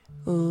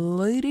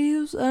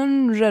Ladies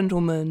and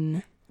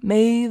gentlemen,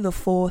 may the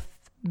 4th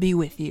be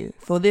with you,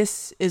 for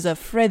this is a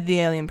Fred the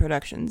Alien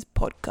Productions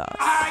podcast.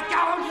 I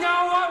don't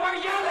know what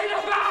we're yelling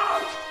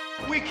about!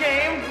 We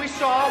came, we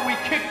saw, we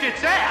kicked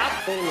its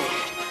ass! Wait a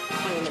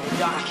minute,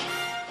 Doc.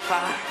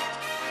 Are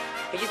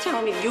you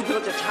telling me you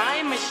built a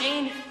time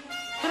machine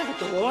out of a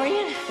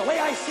DeLorean? The way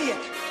I see it,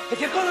 if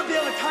you're gonna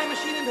build a time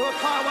machine into a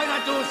car, why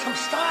not do it with some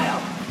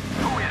style?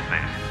 Who is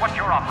this? What's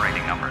your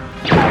operating number?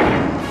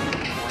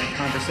 Boring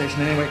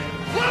conversation anyway.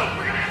 Look,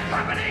 we're gonna have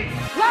company!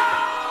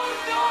 Loud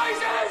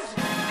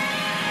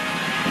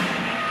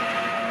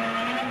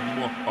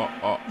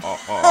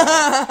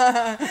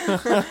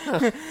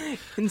noises!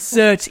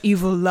 Insert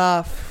evil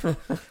laugh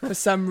for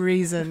some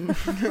reason.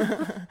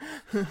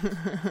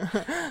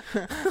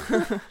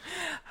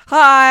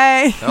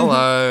 Hi.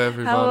 Hello,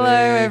 everybody. Hello,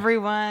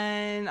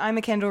 everyone. I'm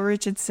a Kendall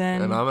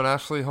Richardson. And I'm an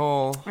Ashley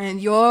Hall. And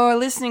you're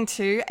listening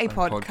to a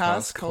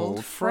podcast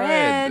called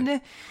Fred.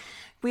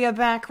 We are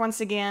back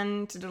once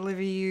again to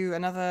deliver you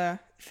another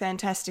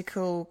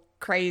fantastical,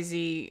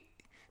 crazy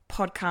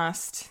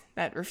podcast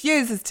that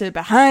refuses to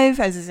behave,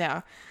 as is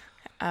our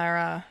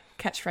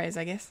catchphrase,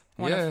 I guess.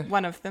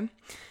 One of them.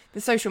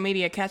 The social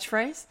media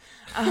catchphrase.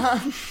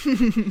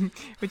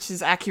 Which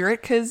is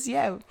accurate because,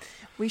 I've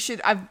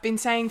been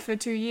saying for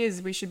 2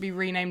 years we should be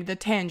renamed the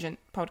Tangent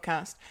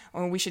Podcast.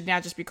 Or we should now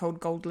just be called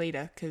Gold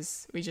Leader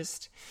because we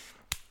just...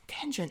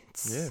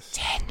 Tangents. Yes.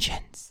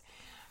 Tangents.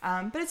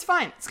 But it's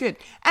fine. It's good.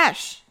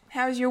 Ash,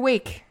 how was your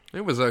week?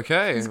 It was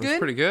okay. It was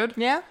pretty good.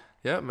 Yeah?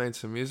 Yeah, made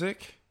some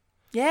music.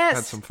 Yes.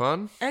 Had some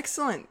fun.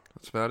 Excellent.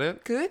 That's about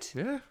it. Good?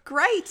 Yeah.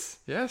 Great.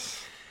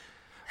 Yes.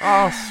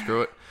 Oh,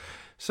 screw it.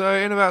 So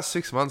in about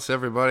 6 months,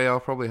 everybody, I'll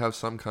probably have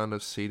some kind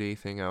of CD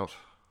thing out.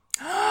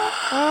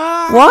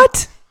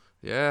 What?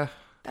 Yeah.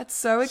 That's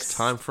so It's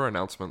time for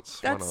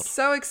announcements. Why That's not?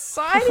 so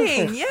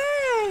exciting.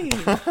 Yay.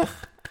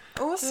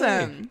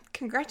 Awesome. Hey.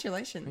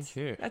 Congratulations.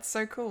 Thank you. That's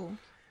so cool.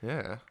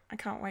 Yeah. I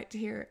can't wait to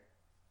hear it.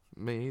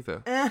 Me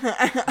either. Well,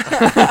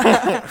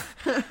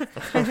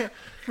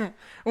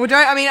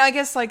 I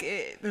guess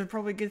the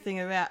probably good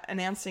thing about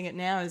announcing it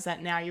now is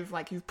that now you've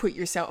put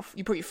your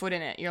foot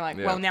in it. You're like,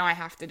 Yeah. well, now I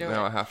have to do it.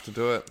 Now I have to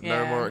do it.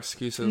 Yeah. No more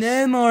excuses.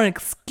 No more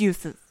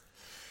excuses.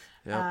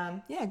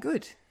 Yeah. Yeah,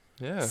 good.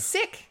 Yeah.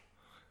 Sick.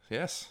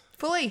 Yes.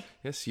 Fully.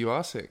 Yes, you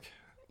are sick.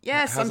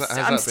 Yes, How's that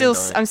been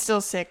I'm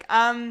still sick.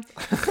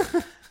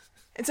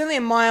 It's only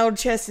a mild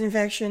chest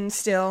infection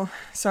still,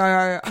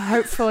 so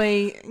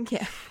hopefully,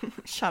 yeah,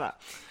 shut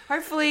up.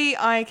 Hopefully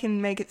I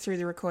can make it through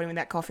the recording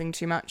without coughing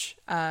too much.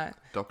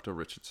 Dr.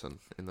 Richardson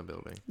in the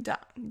building.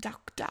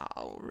 Dr.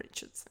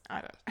 Richardson.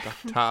 I don't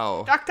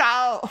know.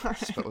 Dr.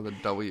 Dr. Spelled with a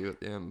W at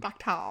the end.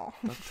 Dr.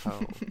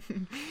 Dr.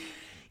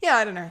 Yeah,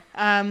 I don't know.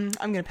 I'm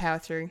going to power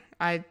through.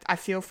 I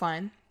feel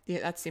fine. Yeah,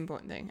 that's the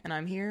important thing. And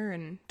I'm here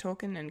and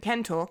talking and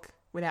can talk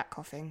without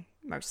coughing,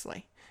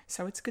 mostly.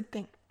 So it's a good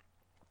thing.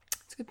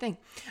 It's a good thing.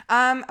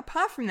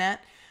 Apart from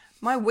that,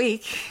 my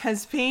week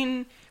has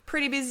been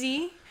pretty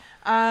busy.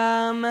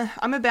 I'm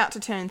about to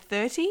turn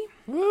 30.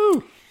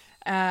 Woo!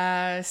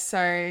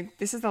 So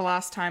this is the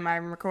last time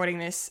I'm recording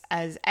this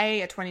as A,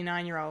 a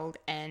 29-year-old,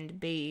 and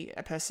B,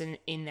 a person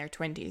in their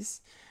 20s.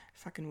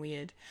 Fucking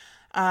weird.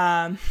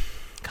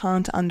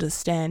 Can't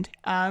understand.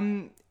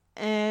 So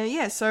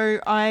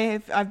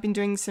I've been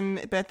doing some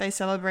birthday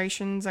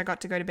celebrations. I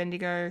got to go to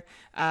Bendigo,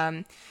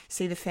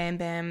 see the Fam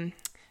Bam,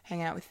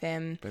 hang out with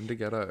them.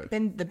 Bendigo.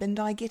 The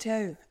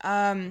Bendigo.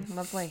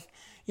 Lovely.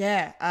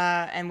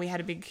 Yeah. And we had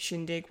a big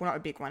shindig. Well, not a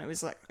big one. It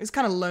was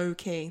kind of low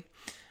key.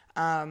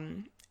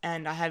 And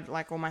I had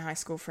all my high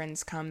school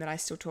friends come that I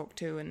still talk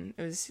to, and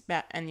it was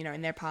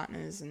and their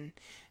partners, and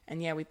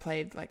yeah, we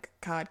played a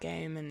card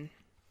game and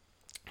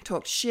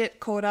talked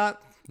shit, caught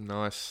up.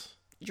 Nice.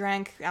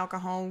 Drank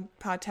alcohol,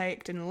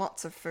 partaked in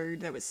lots of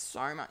food. There was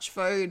so much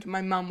food.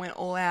 My mum went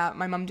all out.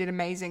 My mum did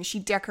amazing. She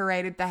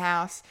decorated the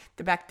house,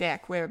 the back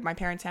deck, where my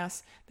parents'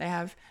 house they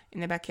have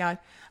in their backyard.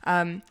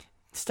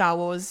 Star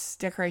Wars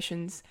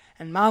decorations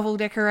and Marvel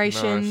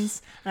decorations.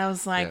 Nice. And I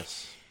was like,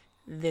 Yes.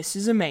 this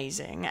is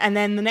amazing. And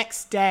then the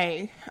next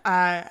day,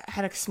 I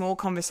had a small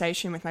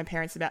conversation with my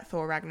parents about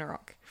Thor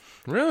Ragnarok.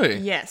 Really?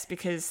 Yes,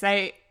 because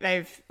they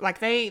like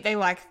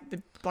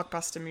the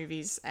blockbuster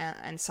movies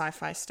and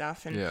sci-fi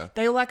stuff, and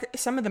they like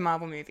some of the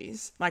Marvel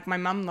movies. Like my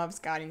mum loves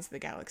Guardians of the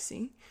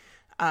Galaxy.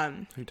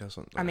 Who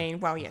doesn't? Though? I mean,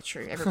 well, yeah,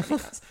 true, everybody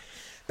does.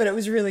 But it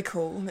was really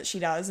cool that she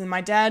does. And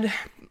my dad,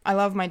 I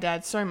love my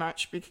dad so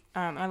much.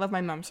 I love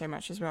my mum so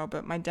much as well.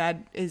 But my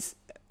dad is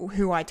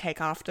who I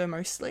take after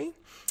mostly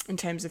in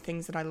terms of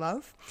things that I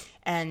love.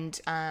 And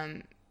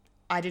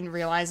I didn't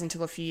realize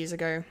until a few years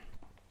ago,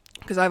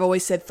 because I've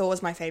always said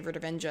Thor's my favorite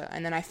Avenger,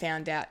 and then I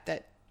found out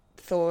that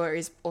Thor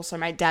is also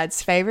my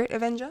dad's favorite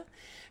Avenger,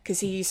 because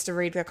he used to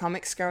read the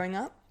comics growing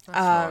up,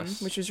 nice.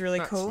 Which was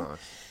really cool. Nice.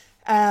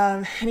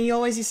 And he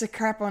always used to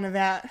crap on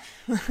about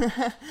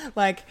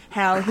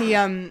how he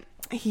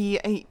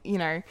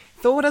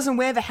Thor doesn't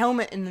wear the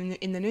helmet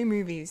in the new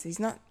movies. He's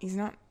not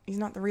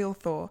the real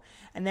Thor.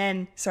 And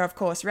then of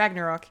course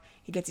Ragnarok,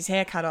 he gets his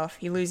hair cut off,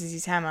 he loses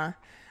his hammer,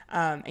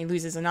 he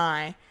loses an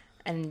eye.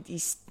 and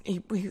he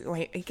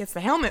gets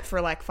the helmet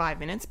for like 5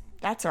 minutes.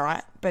 That's all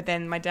right. But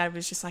then my dad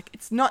was just like,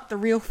 it's not the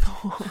real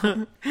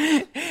Thor.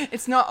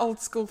 It's not old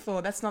school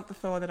Thor. That's not the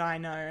Thor that I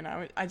know. And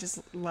I just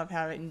love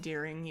how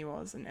endearing he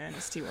was and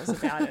earnest he was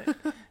about it.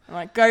 I'm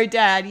like, go,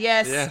 Dad.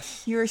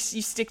 Yes. You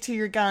stick to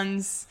your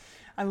guns.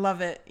 I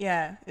love it.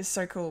 Yeah, it's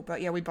so cool. But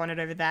yeah, we bonded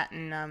over that,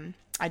 and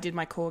I did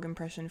my Korg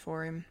impression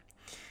for him.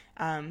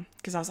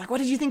 Because I was like, what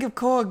did you think of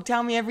Korg?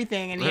 Tell me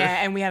everything. And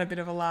yeah, and we had a bit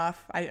of a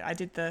laugh. I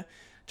did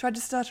tried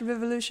to start a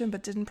revolution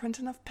but didn't print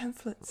enough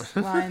pamphlets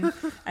line.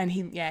 And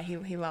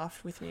he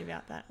laughed with me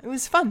about that. It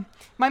was fun.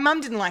 My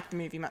mum didn't like the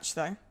movie much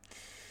though.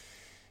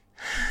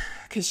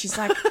 Because she's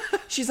like,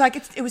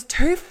 it was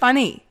too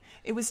funny.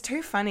 It was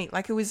too funny.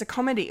 Like, it was a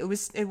comedy.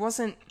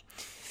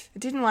 It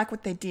didn't like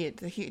what they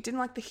did. It didn't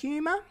like the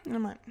humour. And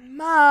I'm like,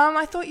 Mum,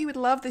 I thought you would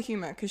love the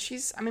humour.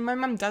 Because my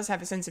mum does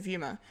have a sense of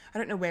humour. I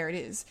don't know where it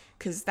is,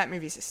 because that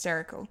movie is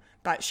hysterical.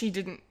 But she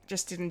didn't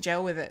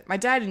gel with it. My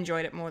dad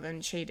enjoyed it more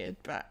than she did,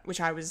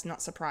 which I was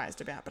not surprised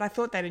about. But I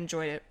thought they'd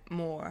enjoyed it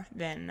more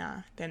than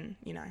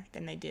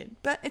they did.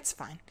 But it's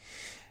fine.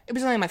 It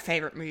was only my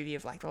favourite movie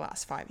of like the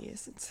last 5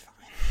 years. It's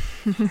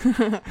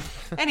fine.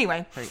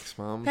 Anyway. Thanks,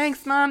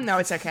 Mum. No,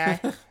 it's okay.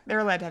 They're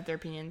allowed to have their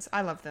opinions.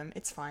 I love them.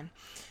 It's fine.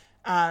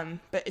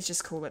 But it's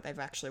just cool that they've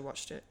actually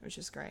watched it, which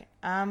is great.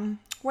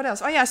 What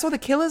else? Oh yeah, I saw The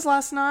Killers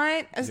last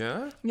night.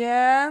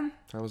 Yeah.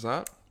 How was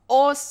that?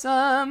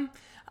 Awesome.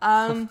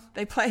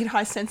 They played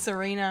Hisense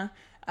Arena,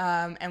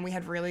 and we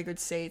had really good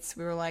seats.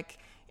 We were like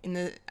in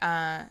the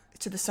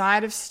to the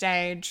side of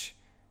stage,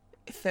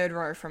 third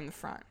row from the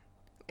front,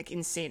 like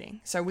in seating.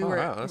 So we were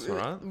that's all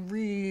right.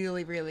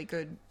 Really, really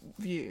good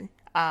view.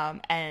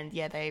 And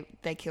yeah,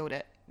 they killed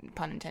it,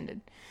 pun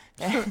intended.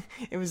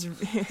 It was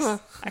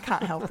I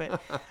can't help it.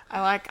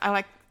 I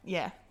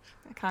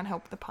can't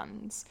help the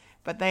puns.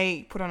 But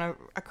they put on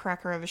a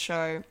cracker of a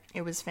show.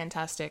 It was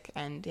fantastic,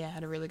 and yeah,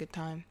 had a really good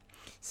time.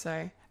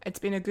 So it's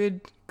been a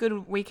good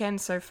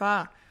weekend so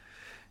far.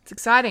 It's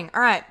exciting.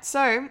 All right,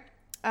 so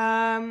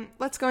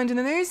let's go into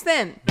the news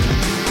then.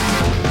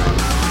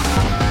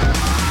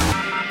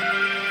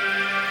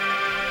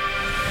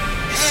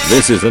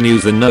 This is the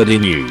news, the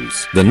nerdy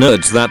news. The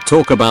nerds that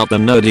talk about the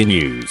nerdy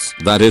news.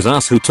 That is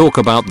us who talk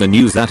about the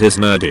news that is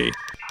nerdy.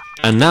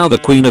 And now the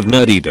queen of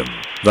nerdydom,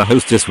 the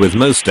hostess with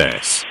most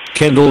S,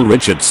 Kendall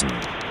Richardson.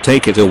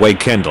 Take it away,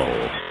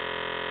 Kendall.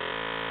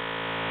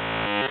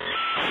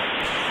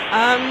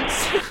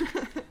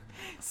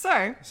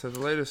 So the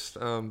latest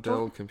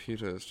Dell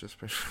computer has just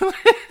been...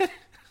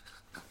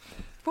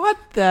 What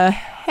the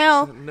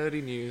hell?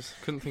 Nerdy news.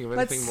 Couldn't think of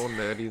anything more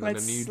nerdy than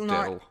a new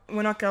Dell.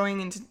 We're not going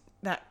into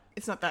that.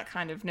 It's not that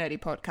kind of nerdy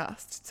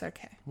podcast. It's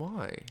okay.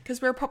 Why?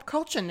 Because we're a pop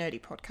culture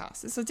nerdy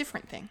podcast. It's a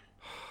different thing.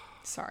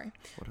 Sorry.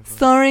 Whatever.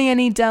 Sorry,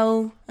 any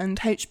Dell and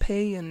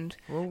HP and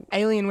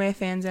Alienware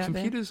fans out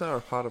there. Computers are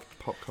a part of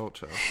pop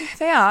culture.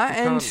 They are, You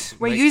and can't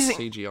we're make using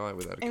CGI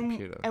without a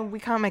computer. And we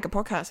can't make a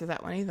podcast with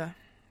that one either.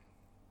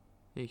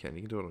 You can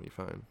do it on your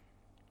phone.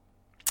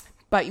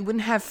 But you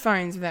wouldn't have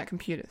phones without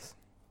computers.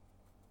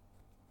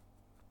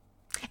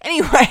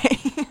 Anyway.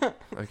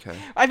 Okay.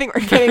 I think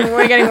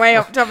we're getting way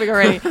off topic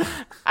already.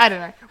 I don't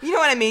know. You know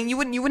what I mean? You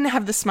wouldn't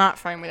have the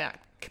smartphone without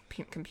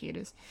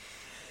computers.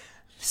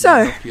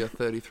 So Nokia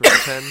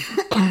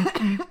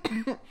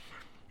 3310.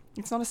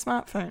 It's not a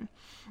smartphone.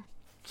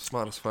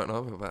 Smartest phone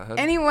I've ever had.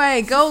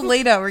 Anyway, gold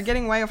leader. We're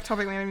getting way off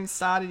topic. We haven't even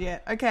started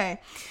yet.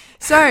 Okay.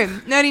 So,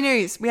 nerdy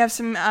news. We have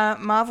some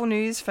Marvel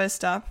news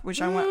first up,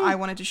 which I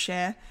wanted to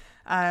share.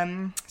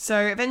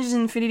 So, Avengers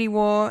Infinity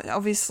War,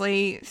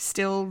 obviously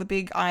still the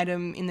big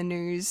item in the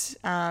news.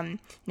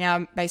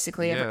 Now,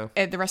 basically,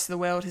 the rest of the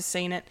world has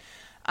seen it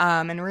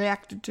and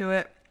reacted to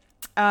it.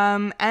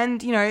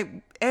 And, you know,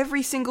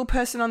 every single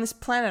person on this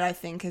planet, I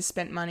think, has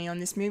spent money on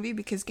this movie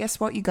because guess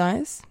what, you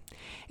guys?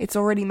 It's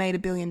already made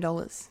 $1 billion.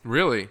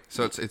 Really?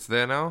 So it's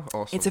there now?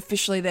 Awesome. It's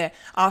officially there.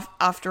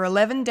 After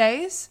 11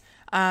 days,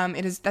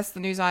 that's the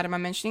news item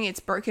I'm mentioning. It's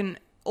broken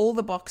all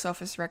the box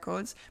office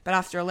records, but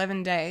after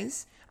 11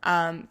 days,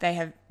 they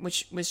have,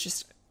 which was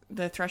just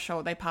the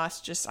threshold they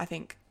passed just, I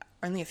think,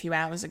 only a few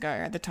hours ago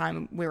at the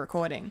time we're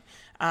recording,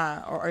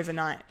 or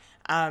overnight.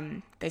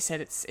 They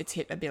said it's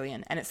hit $1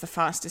 billion, and it's the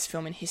fastest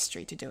film in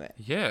history to do it.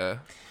 Yeah,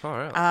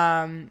 far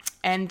out.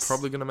 And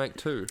probably gonna make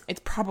 2.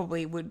 It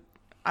probably would.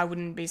 I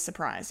wouldn't be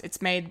surprised.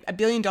 It's made $1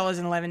 billion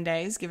in 11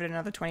 days. Give it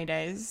another 20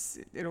 days,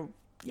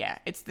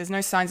 there's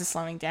no signs of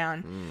slowing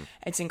down.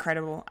 It's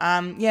incredible.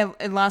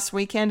 Last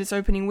weekend, its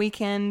opening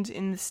weekend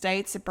in the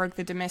States, it broke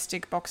the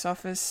domestic box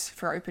office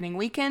for opening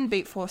weekend,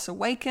 beat Force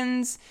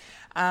Awakens.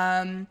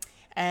 And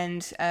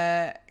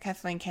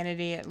Kathleen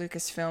Kennedy at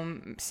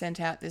Lucasfilm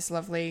sent out this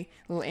lovely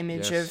little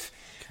image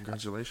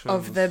Congratulations.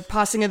 of the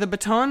passing of the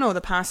baton, or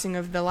the passing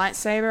of the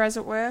lightsaber, as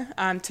it were,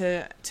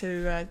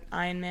 to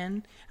Iron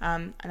Man.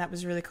 And that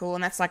was really cool.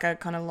 And that's like a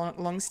kind of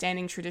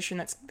long-standing tradition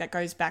that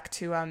goes back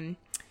to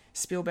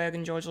Spielberg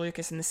and George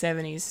Lucas in the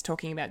 70s,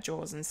 talking about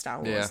Jaws and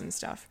Star Wars and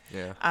stuff.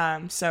 Yeah.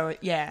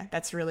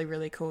 That's really,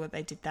 really cool that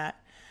they did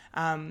that.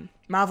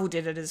 Marvel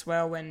did it as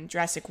well when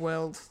Jurassic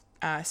World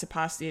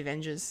surpassed the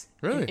Avengers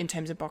Really? in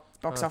terms of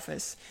box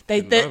office.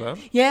 Didn't know that.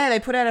 Yeah, they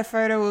put out a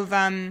photo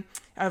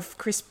of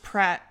Chris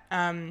Pratt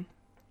in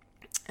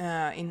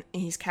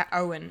his cat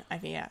Owen, I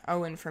think,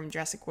 Owen from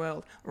Jurassic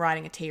World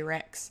riding a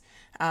T-Rex.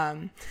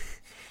 And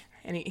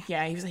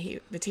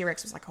the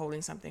T-Rex was like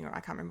holding something, or I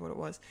can't remember what it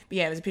was. But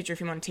yeah, it was a picture of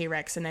him on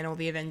T-Rex, and then all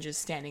the Avengers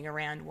standing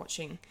around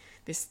watching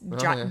this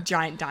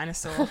giant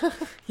dinosaur.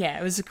 Yeah,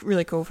 it was a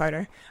really cool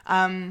photo.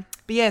 But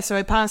yeah, so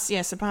it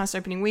surpassed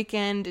opening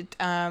weekend.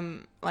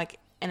 After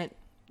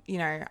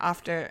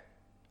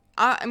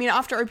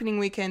opening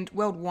weekend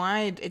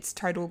worldwide, its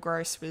total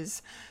gross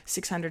was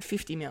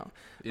 650 mil.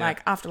 Yeah.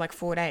 Like after like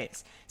 4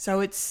 days. So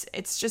it's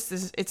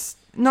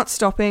not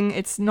stopping.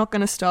 It's not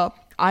going to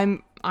stop.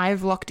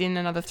 I've locked in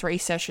another 3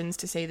 sessions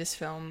to see this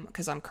film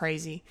because I'm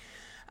crazy.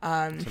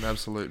 It's an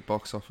absolute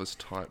box office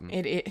titan.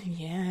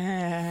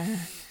 Yeah,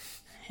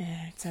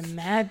 it's a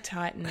mad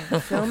titan of a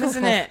film,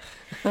 isn't it?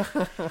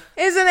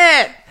 Isn't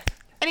it?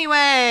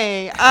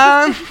 Anyway,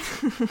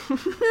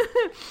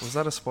 Was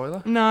that a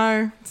spoiler?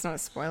 no, it's not a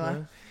spoiler.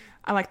 No?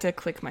 I like to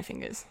click my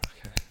fingers.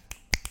 Okay.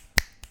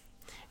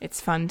 It's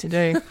fun to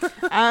do.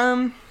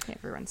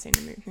 Everyone's seen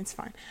the movie. It's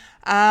fine.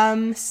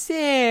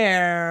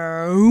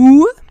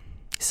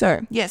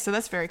 So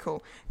that's very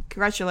cool.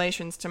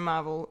 Congratulations to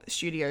Marvel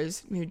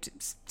Studios, who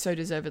so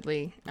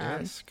deservedly,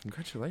 Yes,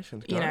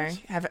 congratulations, you know, guys.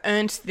 have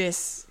earned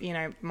this,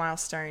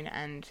 milestone,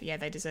 and yeah,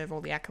 they deserve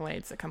all the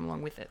accolades that come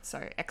along with it.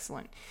 So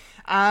excellent.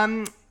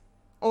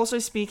 Also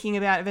speaking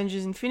about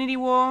Avengers: Infinity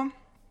War.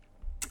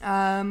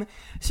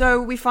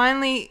 So we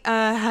finally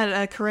had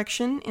a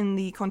correction in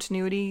the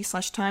continuity /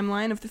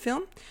 timeline of the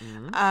film,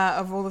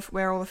 of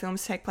where all the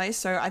films take place.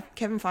 So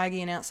Kevin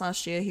Feige announced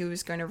last year he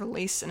was going to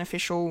release an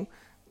official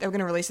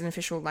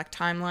like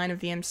timeline of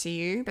the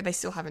MCU, but they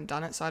still haven't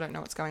done it, so I don't know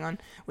what's going on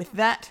with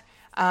that.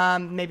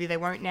 Maybe they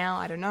won't now,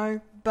 I don't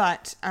know.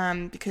 But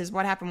because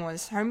what happened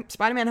was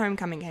Spider-Man: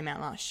 Homecoming came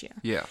out last year.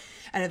 Yeah.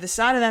 And at the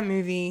start of that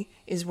movie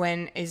is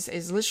when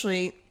is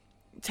literally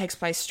takes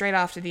place straight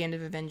after the end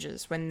of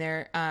Avengers, when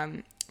they're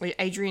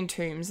Adrian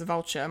Toomes, the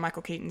Vulture,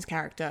 Michael Keaton's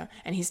character,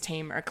 and his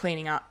team are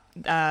cleaning up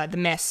the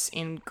mess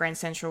in Grand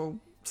Central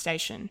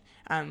Station.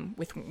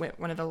 With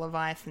one of the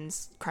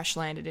Leviathans crash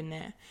landed in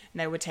there, and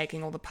they were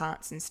taking all the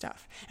parts and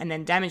stuff. And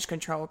then Damage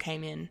Control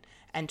came in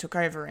and took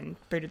over and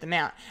booted them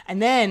out.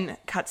 And then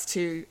cuts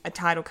to a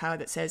title card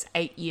that says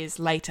 8 years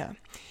later.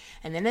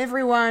 And then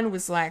everyone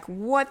was like,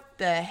 what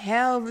the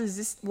hell is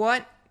this?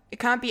 What? It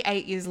can't be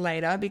 8 years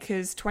later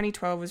because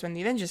 2012 was when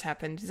the Avengers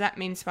happened. Does that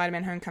mean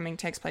Spider-Man: Homecoming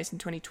takes place in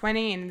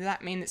 2020? And does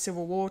that mean that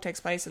Civil War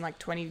takes place in like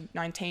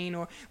 2019?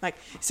 Or like,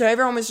 so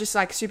everyone was just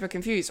like super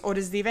confused. Or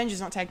does the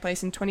Avengers not take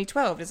place in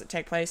 2012? Does it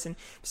take place? And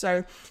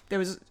so there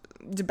was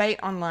debate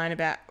online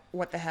about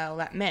what the hell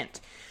that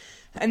meant.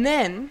 And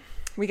then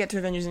we get to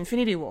Avengers: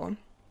 Infinity War.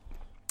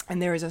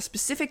 And there is a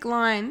specific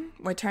line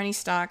where Tony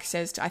Stark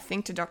says,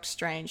 to Doctor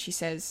Strange, he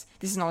says,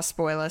 this is not a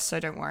spoiler,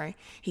 so don't worry.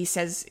 He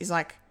says,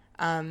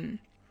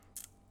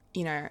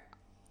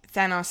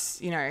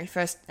 Thanos,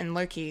 first, and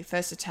Loki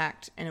first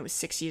attacked, and it was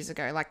 6 years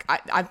ago. Like,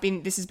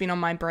 this has been on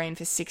my brain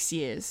for 6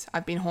 years.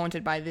 I've been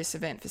haunted by this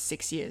event for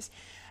 6 years.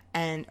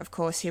 And, of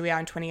course, here we are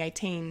in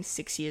 2018,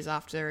 6 years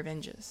after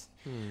Avengers,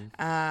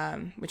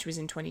 which was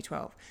in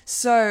 2012.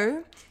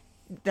 So,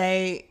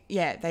 they've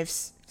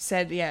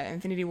said,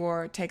 Infinity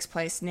War takes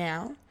place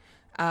now,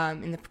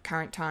 in the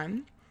current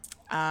time,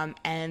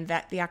 and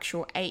that the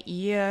actual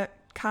 8-year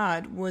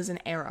card was an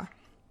error.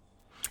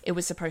 It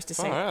was supposed to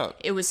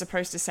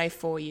say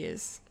 4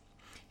 years.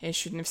 It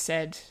shouldn't have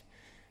said,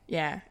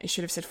 it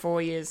should have said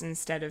 4 years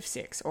instead of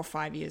 6 or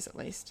 5 years at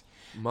least.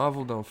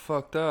 Marvel done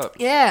fucked up.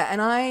 Yeah,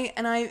 and I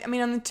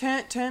mean, on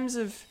the terms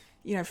of,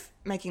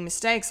 making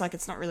mistakes, like,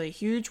 it's not really a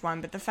huge one,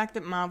 but the fact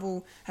that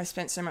Marvel have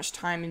spent so much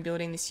time in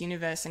building this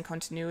universe and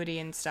continuity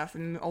and stuff,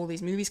 and all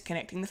these movies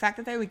connecting, the fact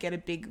that they would get a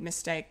big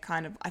mistake,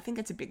 I think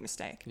it's a big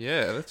mistake.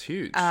 Yeah, that's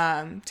huge.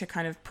 To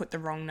kind of put the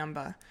wrong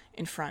number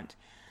in front.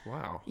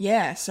 Wow.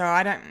 Yeah, so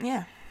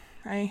I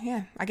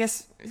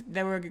guess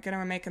they were going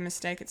to make a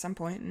mistake at some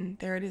point, and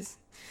there it is.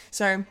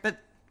 So, but,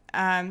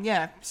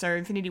 so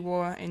Infinity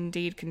War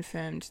indeed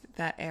confirmed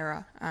that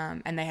error,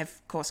 and they have,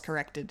 of course,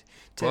 corrected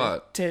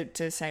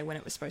to say when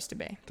it was supposed to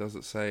be. Does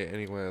it say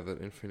anywhere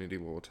that Infinity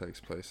War takes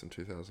place in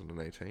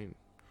 2018?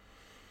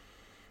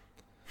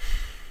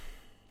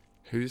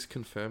 Who's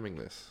confirming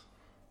this?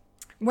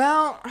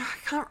 Well,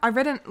 I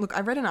read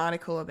an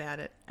article about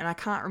it, and I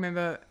can't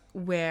remember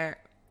where.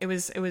 It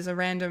was a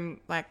random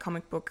like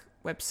comic book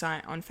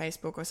website on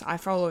Facebook, or so. I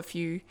follow a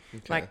few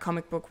like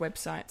comic book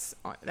websites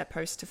that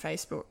post to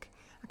Facebook.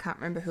 I can't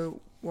remember who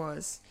it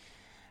was.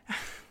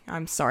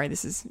 I'm sorry,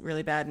 this is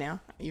really bad now.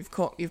 You've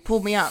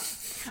pulled me up.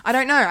 I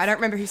don't know. I don't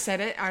remember who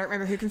said it. I don't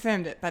remember who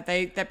confirmed it. But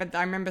but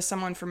I remember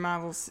someone from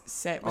Marvel was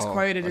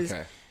quoted as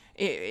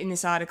in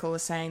this article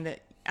as saying that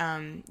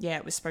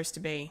it was supposed to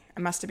be.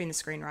 It must have been the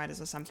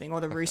screenwriters or something,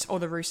 or the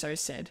Russos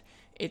said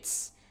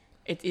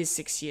it is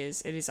 6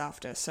 years. It is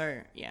after.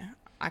 So yeah,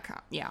 I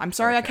can't. Yeah, I'm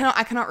sorry. Okay.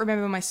 I cannot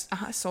remember my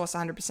source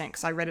 100%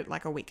 because I read it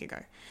like a week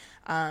ago.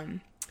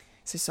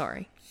 So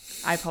sorry.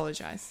 I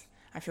apologize.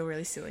 I feel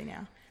really silly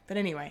now. But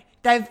anyway,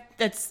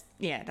 that's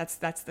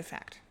the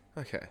fact.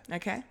 Okay.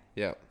 Okay?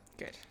 Yeah.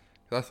 Good.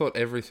 I thought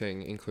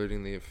everything,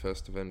 including the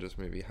first Avengers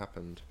movie,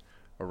 happened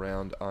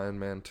around Iron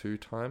Man 2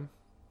 time.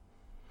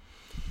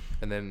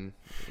 And then,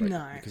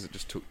 No. because it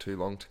just took too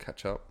long to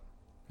catch up,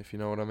 if you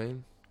know what I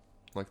mean.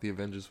 Like, the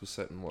Avengers was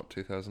set in,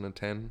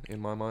 2010, in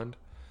my mind?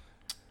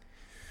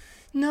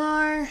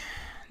 No.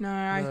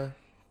 No.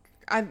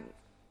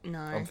 No.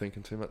 I'm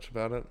thinking too much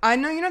about it. I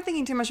know you're not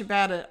thinking too much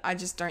about it. I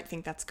just don't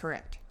think that's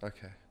correct.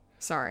 Okay.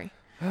 Sorry.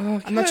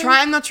 Okay. I'm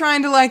not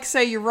trying to like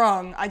say you're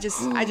wrong. I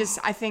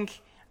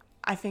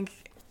think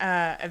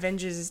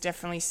Avengers is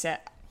definitely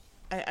set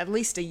at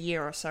least a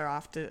year or so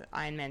after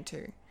Iron Man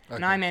 2.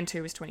 And Okay. Iron Man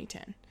 2 was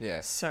 2010.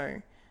 Yeah.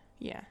 So,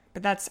 yeah.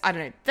 But that's, I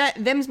don't know.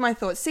 Them's my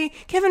thoughts. See,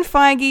 Kevin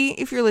Feige,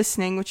 if you're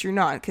listening, which you're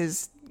not,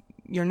 because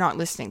you're not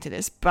listening to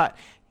this, but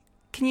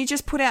can you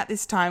just put out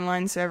this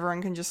timeline so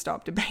everyone can just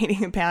stop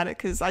debating about it?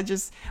 Because I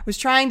just was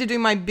trying to do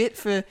my bit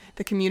for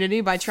the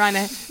community by trying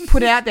to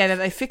put out there that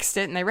they fixed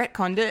it and they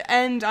retconned it,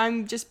 and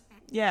I'm just,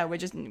 yeah,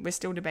 we're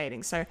still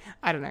debating. So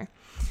I don't know,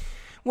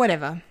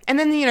 whatever. And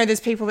then there's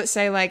people that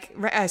say like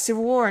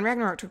Civil War and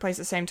Ragnarok took place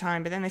at the same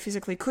time, but then they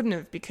physically couldn't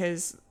have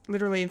because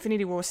literally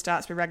Infinity War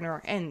starts where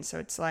Ragnarok ends. So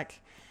it's like.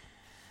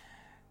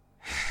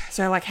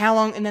 So, like, how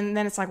long... And then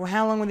it's like, well,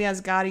 how long were the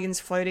Asgardians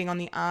floating on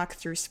the Ark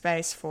through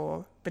space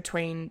for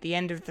between the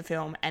end of the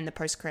film and the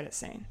post-credit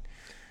scene?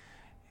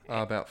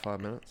 About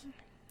 5 minutes.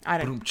 I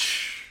don't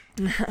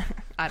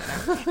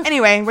know.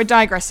 Anyway, we're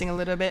digressing a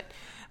little bit.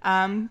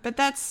 But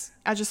that's...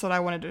 I just thought I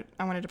wanted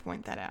to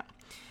point that out.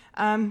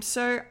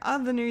 So,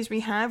 other news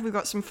we've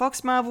got some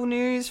Fox Marvel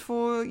news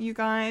for you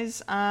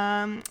guys.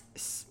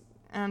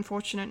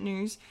 Unfortunate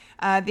news.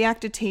 The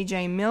actor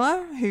TJ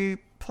Miller, who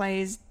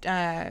plays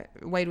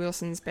Wade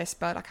Wilson's best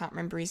bud. I can't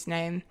remember his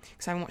name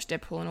because I haven't watched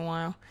Deadpool in a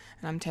while,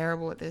 and I'm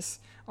terrible at this.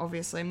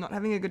 Obviously, I'm not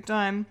having a good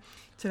time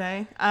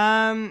today.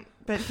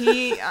 But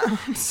he,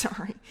 I'm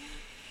sorry.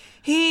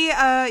 He's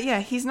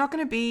not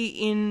going to be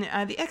in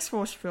the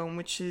X-Force film,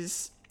 which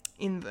is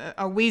in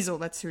the Weasel.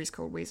 That's who he's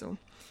called, Weasel.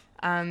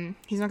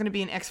 He's not going to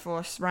be in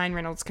X-Force. Ryan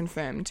Reynolds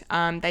confirmed.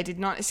 They did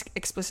not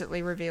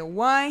explicitly reveal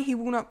why he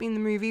will not be in the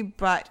movie,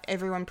 but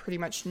everyone pretty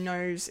much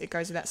knows it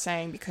goes without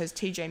saying because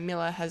TJ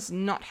Miller has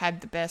not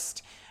had the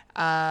best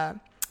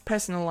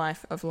personal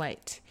life of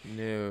late.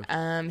 No.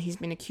 He's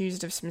been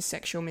accused of some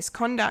sexual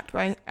misconduct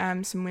by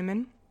some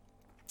women,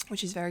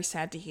 which is very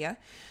sad to hear.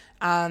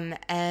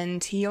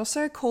 And he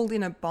also called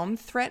in a bomb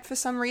threat for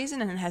some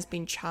reason and has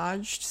been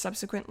charged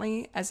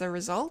subsequently as a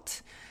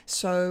result.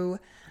 So...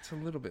 It's a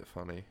little bit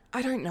funny.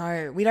 I don't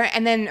know. We don't.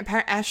 And then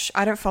apparently Ash,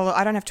 I don't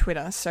have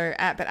Twitter, so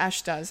but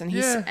Ash does, and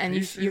he's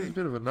he's a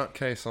bit of a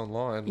nutcase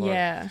online. Like,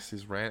 yeah, just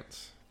his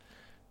rants.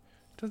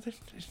 It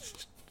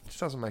just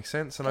doesn't make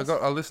sense. And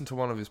I listened to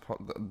one of his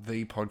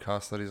the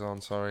podcast that he's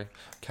on. Sorry,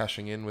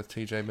 Cashing In with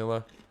TJ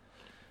Miller.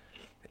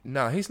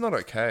 No, he's not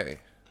okay.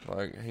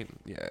 Like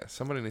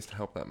somebody needs to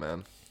help that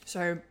man.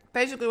 So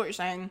basically, what you're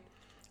saying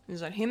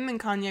is that him and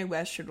Kanye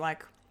West should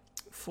like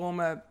form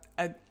a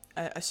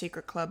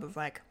secret club of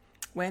like.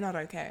 We're not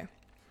okay.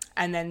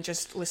 And then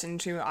just listen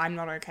to I'm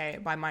Not Okay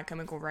by My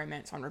Chemical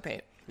Romance on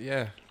repeat.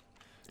 Yeah.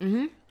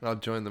 Mm-hmm. I'll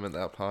join them at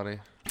that party.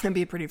 It'd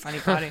be a pretty funny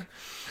party.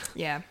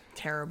 Yeah,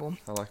 terrible.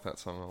 I like that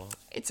song a lot.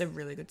 It's a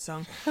really good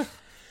song.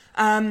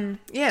 So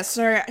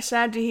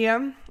sad to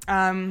hear.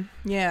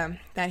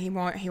 That he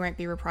won't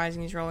be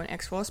reprising his role in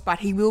X-Force, but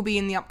he will be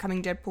in the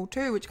upcoming Deadpool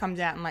 2, which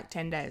comes out in like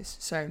 10 days.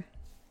 So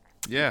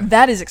yeah.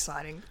 That is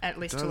exciting, at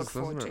least to look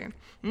forward to.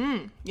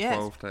 Yes.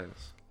 12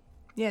 days.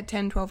 Yeah,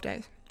 10, 12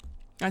 days.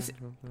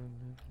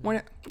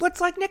 What's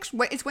like next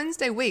week? It's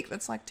Wednesday week.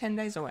 That's like 10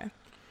 days away.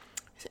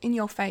 It's in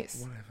your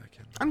face. Whatever,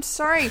 Ken. I'm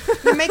sorry.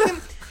 You're making...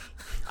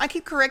 I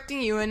keep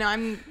correcting you, and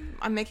I'm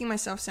making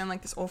myself sound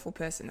like this awful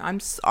person.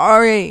 I'm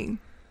sorry.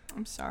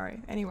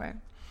 Anyway,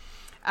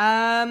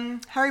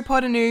 Harry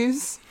Potter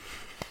news.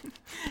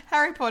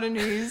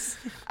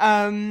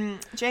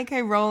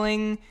 J.K.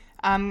 Rowling.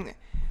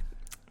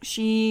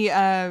 She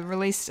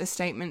released a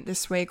statement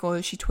this week,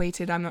 or she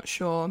tweeted. I'm not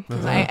sure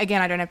because I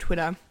don't have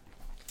Twitter.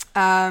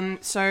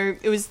 So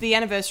it was the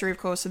anniversary, of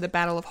course, of the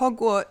Battle of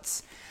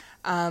Hogwarts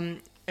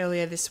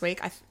earlier this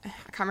week. I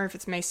can't remember if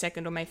it's May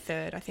 2nd or May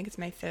 3rd. I think it's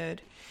May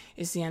 3rd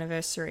is the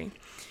anniversary.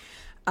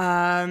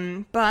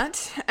 And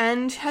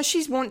as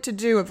she's wont to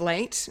do of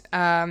late,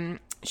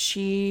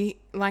 she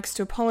likes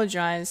to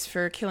apologise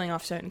for killing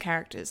off certain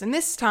characters. And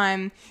this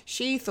time,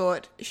 she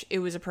thought it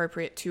was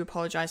appropriate to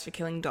apologise for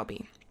killing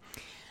Dobby.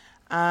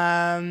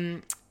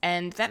 And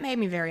that made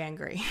me very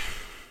angry.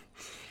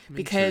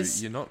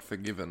 Because you're not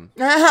forgiven.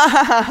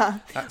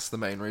 That's the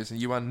main reason.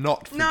 You are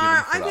not forgiven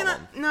for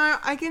that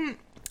one.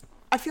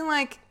 I feel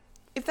like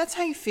if that's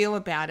how you feel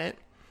about it,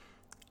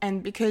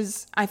 and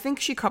because I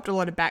think she copped a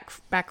lot of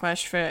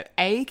backlash for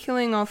A,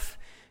 killing off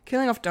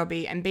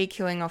Dobby, and B,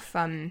 killing off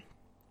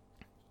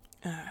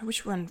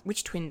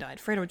which twin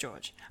died, Fred or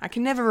George? I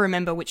can never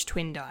remember which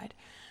twin died.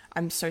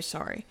 I'm so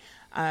sorry.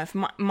 If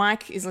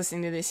Mike is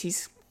listening to this,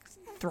 he's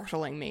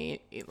throttling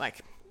me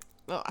like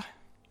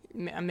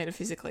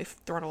metaphysically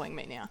throttling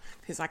me now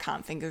because I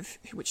can't think of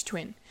which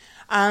twin.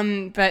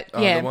 But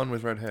yeah, the one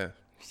with red hair.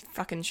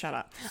 Fucking shut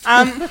up.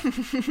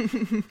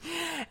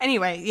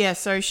 Anyway, yeah.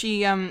 So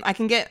she,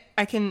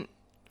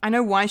 I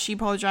know why she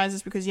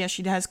apologizes because yeah,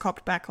 she has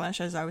copped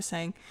backlash, as I was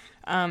saying,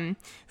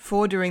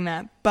 for doing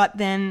that. But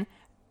then,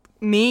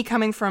 me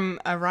coming from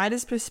a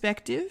writer's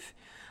perspective,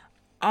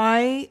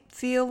 I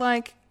feel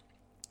like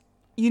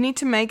you need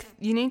to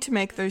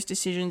make those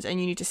decisions, and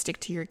you need to stick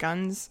to your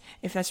guns.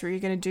 If that's what you're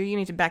going to do, you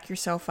need to back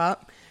yourself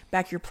up,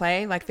 back your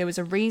play. Like, there was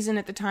a reason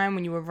at the time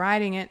when you were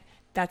writing it,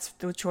 that's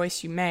the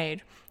choice you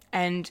made.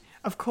 And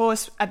of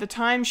course, at the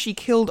time she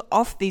killed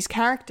off these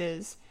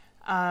characters,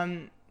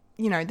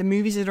 you know, the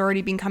movies had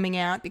already been coming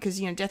out because,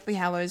 you know, Deathly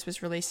Hallows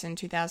was released in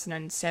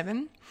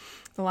 2007,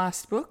 the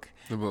last book.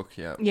 The book,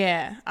 yeah.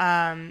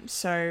 Yeah.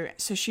 So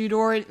she'd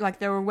already, like,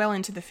 they were well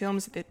into the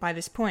films by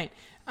this point.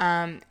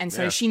 And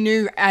so she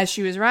knew as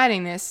she was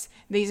writing this,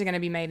 these are going to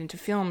be made into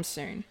films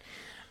soon.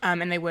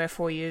 And they were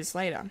 4 years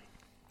later.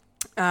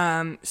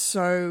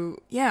 So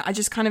yeah, it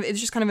just kind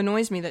of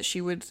annoys me that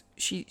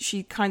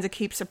she kind of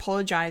keeps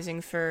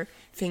apologizing for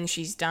things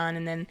she's done.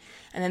 And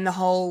then the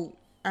whole,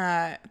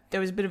 there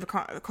was a bit of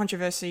a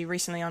controversy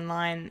recently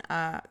online,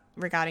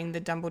 regarding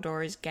the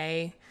Dumbledore is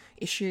gay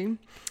issue.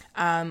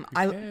 Who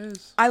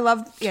cares? I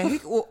love, yeah,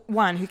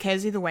 who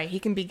cares either way? He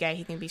can be gay,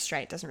 he can be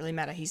straight, doesn't really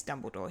matter. He's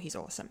Dumbledore, he's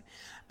awesome.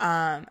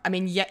 I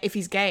mean, yeah, if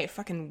he's gay,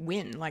 fucking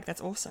win, like,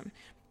 that's awesome.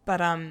 But,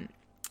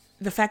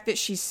 the fact that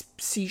she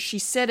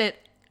said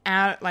it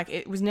out, like,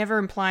 it was never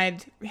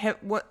implied,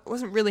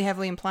 wasn't really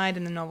heavily implied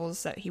in the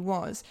novels that he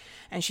was,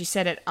 and she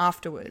said it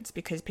afterwards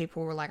because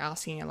people were, like,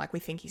 asking her, like, we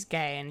think he's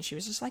gay, and she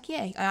was just like,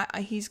 yeah,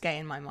 he's gay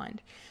in my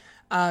mind.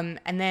 And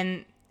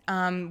then,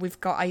 we've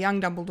got a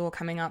young Dumbledore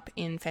coming up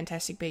in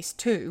Fantastic Beasts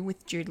 2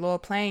 with Jude Law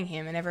playing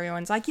him, and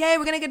everyone's like, yay,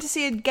 we're going to get to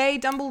see a gay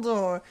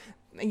Dumbledore,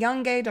 a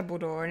young gay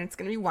Dumbledore, and it's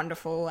going to be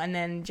wonderful. And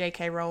then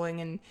J.K.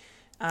 Rowling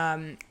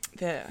and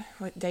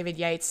David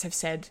Yates have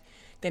said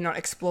they're not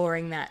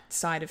exploring that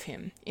side of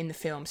him in the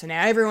film. So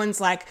now everyone's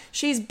like,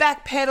 she's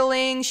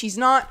backpedaling, she's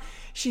not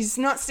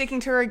sticking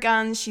to her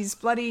guns, she's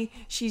bloody,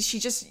 she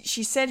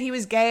said he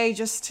was gay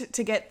just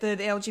to get the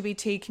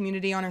LGBT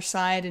community on her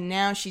side, and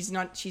now she's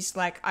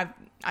like,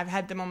 I've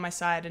had them on my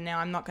side, and now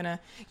I'm not gonna,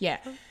 yeah.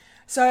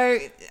 So,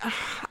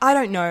 I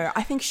don't know,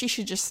 I think she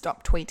should just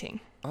stop tweeting.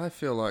 I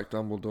feel like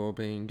Dumbledore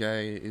being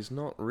gay is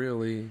not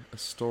really a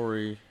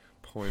story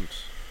point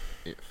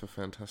for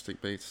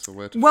Fantastic Beasts or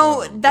where to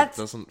find them. That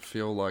doesn't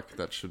feel like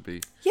that should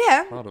be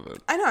part of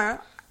it. I know.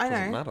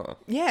 Doesn't matter.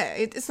 Yeah,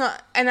 it's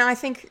not, and I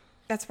think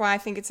that's why I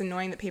think it's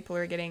annoying that people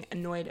are getting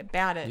annoyed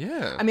about it.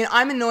 Yeah. I mean,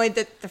 I'm annoyed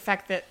that the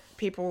fact that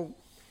people,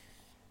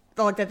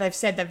 like, that they've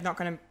said they're not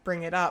going to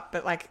bring it up,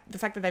 but, like, the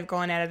fact that they've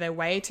gone out of their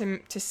way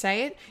to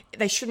say it,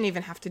 they shouldn't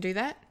even have to do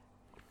that.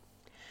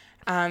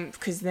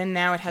 Because then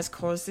now it has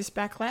caused this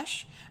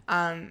backlash.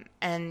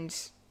 And,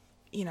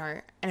 you know,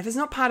 and if it's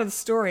not part of the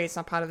story, it's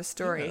not part of the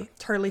story. Yeah.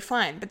 Totally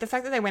fine. But the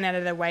fact that they went out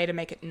of their way to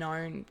make it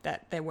known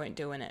that they weren't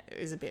doing it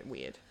is a bit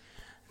weird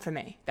for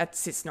me.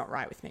 It's not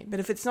right with me. But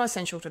if it's not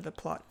essential to the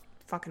plot,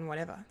 fucking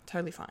whatever.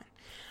 Totally fine.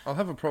 I'll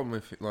have a problem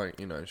if, like,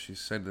 you know, she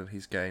said that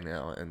he's gay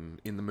now, and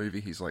in the movie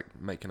he's, like,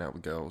 making out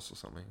with girls or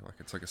something. Like,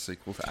 it's like a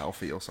sequel to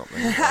Alfie or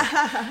something.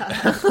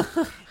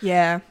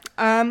 Yeah.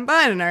 But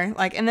I don't know.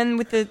 Like, and then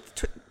with the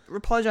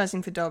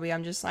apologizing for Dobby,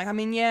 I'm just like, I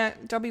mean, yeah,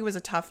 Dobby was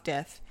a tough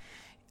death.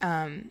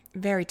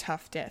 Very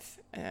tough death,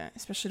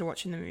 especially to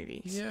watch in the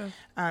movies. Yeah.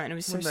 And it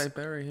was when they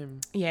bury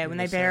him. Yeah, when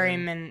they bury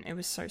him, and it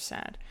was so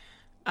sad.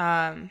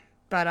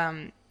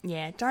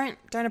 Yeah, don't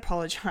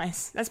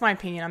apologize. That's my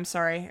opinion. I'm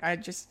sorry. I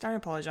just don't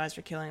apologize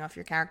for killing off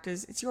your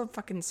characters. It's your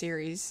fucking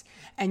series,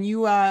 and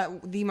you are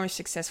the most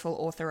successful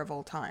author of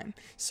all time.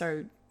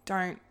 So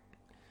don't.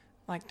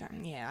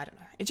 Yeah, I don't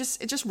know. It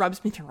just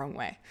rubs me the wrong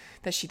way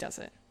that she does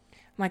it.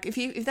 Like,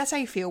 if that's how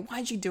you feel,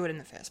 why'd you do it in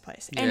the first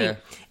place?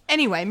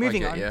 Anyway,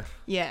 moving on.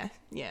 Yeah.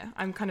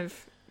 I'm kind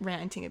of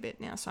ranting a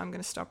bit now, so I'm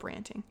going to stop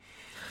ranting.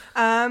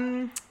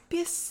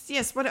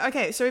 Yes.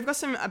 Okay, so we've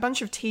got a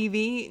bunch of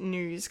TV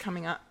news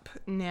coming up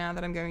now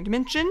that I'm going to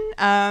mention.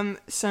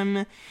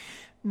 Some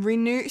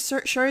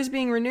shows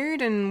being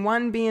renewed and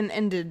one being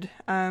ended.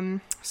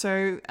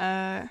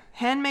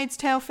 Handmaid's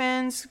Tale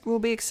fans will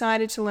be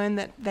excited to learn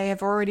that they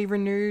have already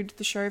renewed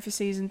the show for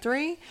season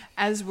 3,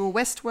 as will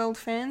Westworld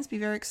fans be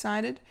very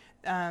excited.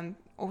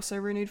 Also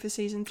renewed for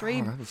season 3.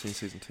 Oh, I haven't seen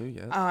season 2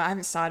 yet. Oh, I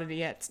haven't started it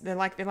yet. They're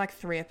like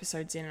 3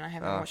 episodes in, and I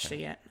haven't watched it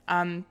yet.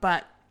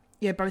 But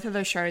yeah, both of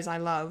those shows I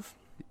love.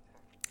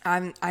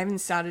 I haven't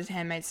started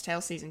Handmaid's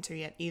Tale season 2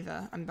 yet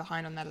either. I'm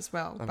behind on that as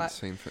well. I haven't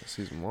seen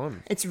season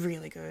 1. It's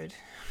really good.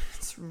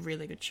 It's a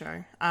really good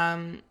show.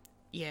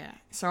 Yeah,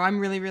 so I'm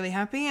really, really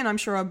happy, and I'm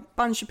sure a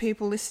bunch of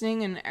people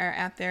listening and are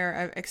out there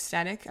are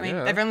ecstatic. I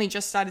mean, they've only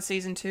just started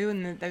season 2,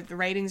 and the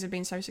ratings have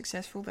been so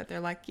successful that they're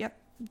like, yep,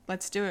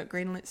 let's do it.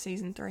 Greenlit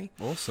season 3.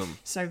 Awesome.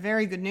 So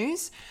very good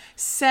news.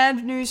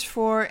 Sad news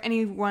for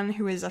anyone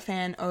who is a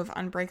fan of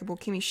Unbreakable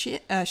Kimmy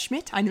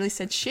Schmidt. I nearly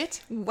said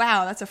shit.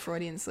 Wow, that's a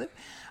Freudian slip.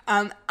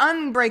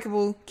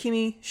 Unbreakable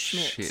Kimmy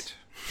Schmidt. Shit.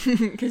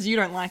 because you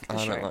don't like the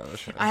I show. don't like the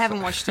show. I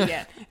haven't watched it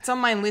yet. It's on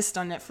my list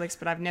on Netflix,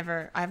 but I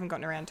haven't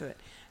gotten around to it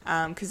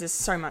because there's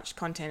so much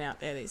content out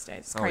there these days.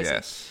 It's crazy. Oh,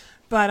 yes.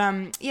 But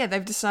yeah,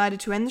 they've decided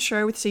to end the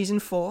show with season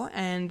 4,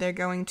 and they're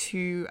going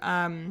to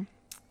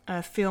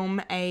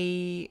film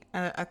a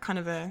kind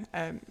of a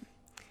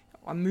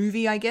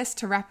movie, I guess,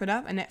 to wrap it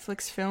up, a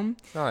Netflix film.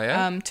 Oh,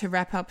 yeah? To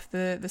wrap up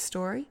the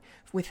story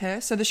with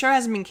her. So the show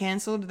hasn't been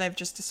cancelled. They've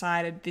just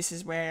decided this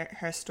is where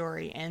her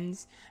story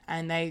ends,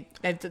 and they've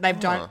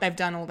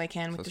done all they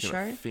can with the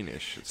show.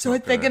 Finish. So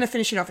they're going to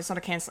finish it off. It's not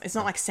a cancel. It's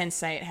not like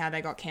Sense8, how they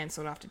got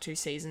cancelled after 2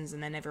 seasons,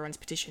 and then everyone's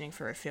petitioning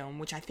for a film,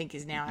 which I think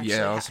is now actually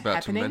I was about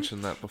happening. to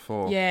mention that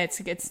before. Yeah,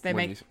 they're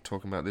when you're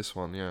talking about this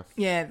one, yeah.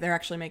 Yeah, they're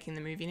actually making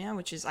the movie now,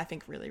 which is I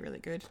think really, really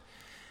good.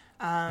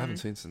 I haven't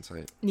seen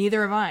Sense8.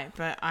 Neither have I,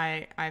 but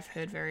I've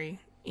heard very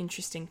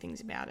interesting things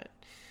about it.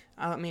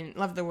 I mean,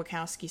 love the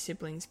Wachowski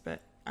siblings,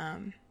 but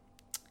apparently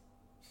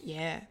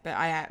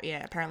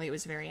it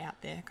was a very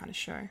out there kind of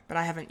show. But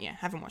I haven't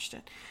watched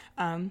it.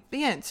 But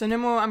yeah, so no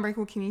more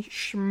Unbreakable Kimmy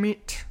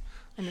Schmidt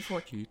and the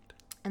Fortune.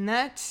 And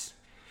that,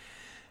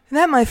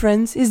 my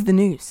friends, is the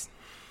news.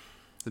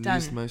 The Done.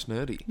 news most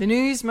nerdy. The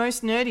news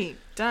most nerdy.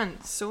 Done.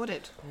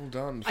 Sorted. All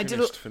done. I did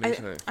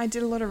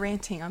a lot of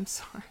ranting. I'm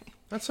sorry.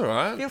 That's all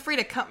right. Feel free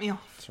to cut me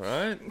off. That's all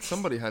right.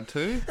 Somebody had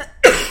to.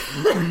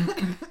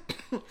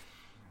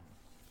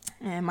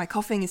 And my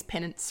coughing is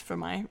penance for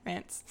my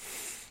rants.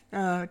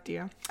 Oh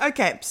dear.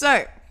 Okay,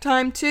 so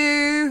time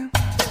to...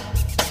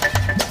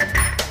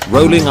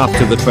 Rolling up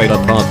to the trailer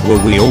park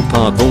where we all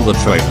park all the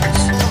trailers.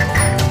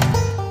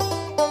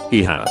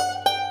 Hee-ha.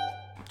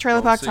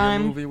 Trailer park See a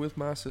time. movie with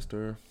my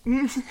sister.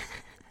 Who's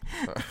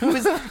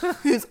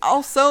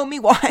also me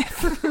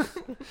wife.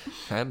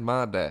 And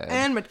my dad.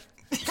 And my...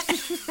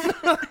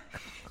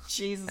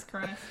 Jesus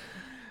Christ.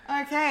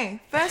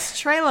 Okay, first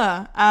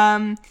trailer.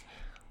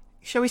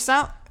 Shall we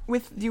start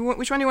with...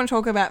 which one do you want to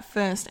talk about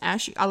first,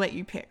 Ash? I'll let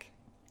you pick.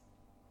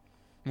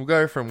 We'll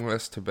go from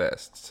worst to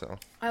best, so...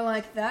 I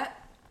like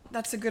that.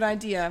 That's a good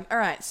idea. All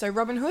right, so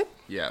Robin Hood?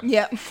 Yeah.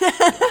 Yep.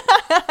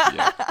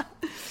 Yeah.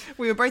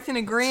 We were both in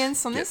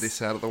agreement on Get this.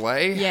 this out of the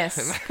way.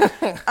 Yes.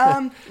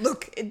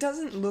 Look, it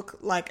doesn't look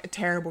like a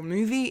terrible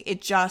movie.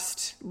 It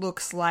just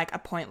looks like a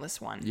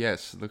pointless one.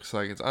 Yes, it looks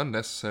like it's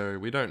unnecessary.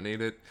 We don't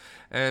need it.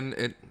 And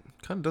it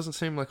kind of doesn't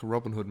seem like a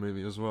Robin Hood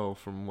movie as well,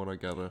 from what I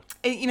gather.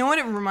 You know what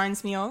it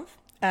reminds me of?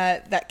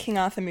 That King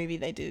Arthur movie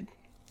they did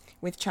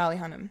with Charlie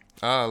Hunnam.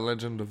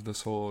 Legend of the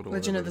Sword. Or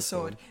Legend of whatever the it's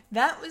Sword.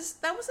 called.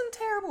 That wasn't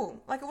terrible.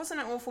 Like, it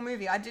wasn't an awful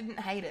movie. I didn't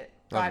hate it.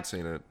 I haven't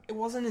seen it. It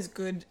wasn't as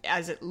good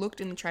as it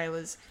looked in the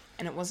trailers,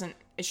 and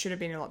it should have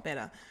been a lot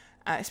better.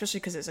 Especially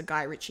because it's a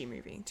Guy Ritchie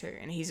movie too,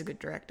 and he's a good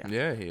director.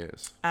 Yeah, he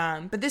is.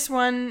 But this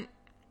one,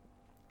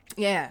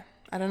 yeah,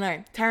 I don't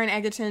know. Taron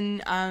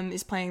Egerton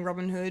is playing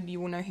Robin Hood. You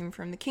will know him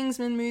from the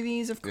Kingsman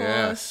movies, of course.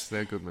 Yes,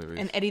 they're good movies.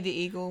 And Eddie the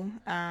Eagle.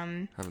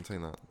 Haven't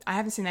seen that. I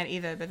haven't seen that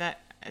either, but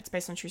it's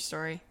based on a true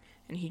story,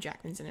 and Hugh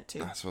Jackman's in it too.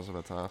 That's what I was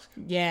about to ask.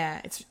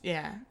 Yeah,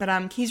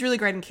 but he's really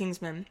great in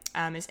Kingsman.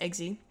 As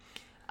Eggsy.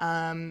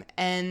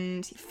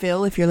 And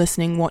Phil, if you're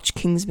listening, watch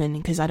Kingsman,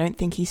 because I don't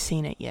think he's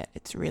seen it yet.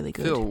 It's really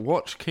good. Phil,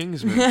 watch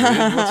Kingsman, dude.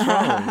 What's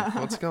wrong?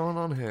 What's going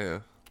on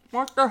here?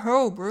 What the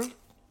hell, bro?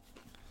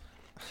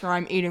 Sorry,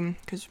 I'm eating,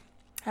 because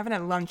I haven't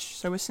had lunch,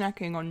 so we're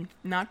snacking on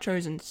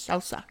nachos and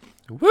salsa.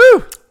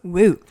 Woo!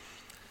 Woo.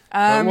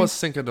 It was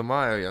Cinco de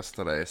Mayo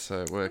yesterday,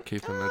 so we're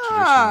keeping the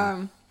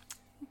tradition.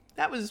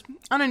 That was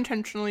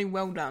unintentionally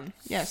well done.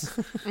 Yes.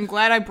 I'm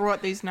glad I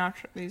brought these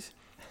nachos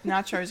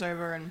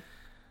over and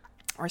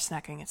we're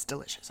snacking. It's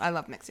delicious. I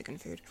love Mexican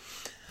food.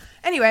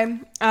 Anyway,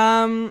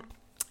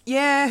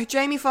 yeah,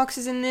 Jamie Foxx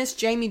is in this.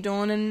 Jamie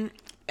Dornan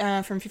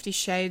from 50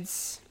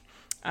 Shades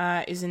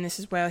is in this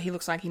as well. He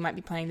looks like he might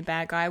be playing the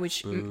bad guy,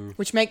 which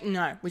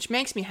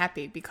makes me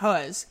happy,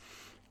 because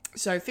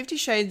 50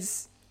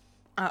 Shades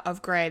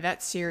of Grey,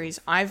 that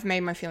series, I've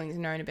made my feelings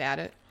known about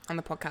it on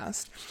the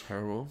podcast. It's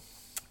terrible.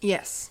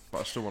 Yes.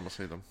 But I still want to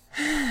see them.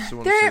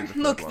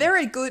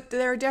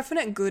 There are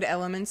definite good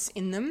elements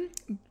in them,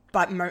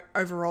 but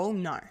overall,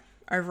 no.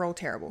 Overall,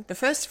 terrible. The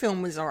first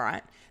film was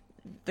alright.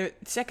 The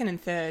second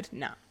and third,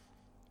 no.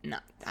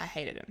 I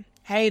hated them.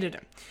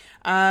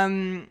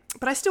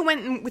 But I still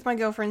went with my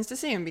girlfriends to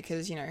see them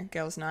because,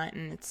 girls' night,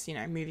 and it's,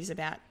 movies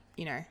about,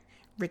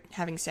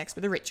 having sex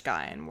with a rich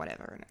guy and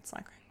whatever, and it's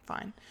like,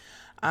 fine.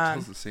 It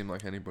doesn't seem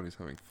like anybody's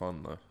having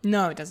fun, though.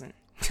 No, it doesn't.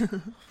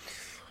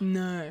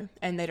 No,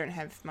 and they don't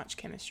have much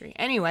chemistry.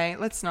 Anyway,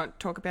 let's not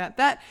talk about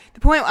that. The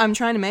point I'm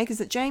trying to make is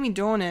that Jamie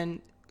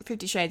Dornan,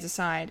 50 Shades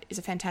aside, is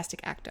a fantastic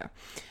actor.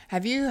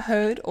 Have you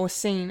heard or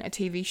seen a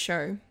TV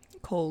show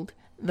called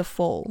The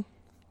Fall?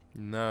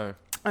 No.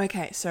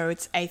 Okay, so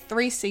it's a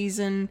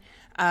 3-season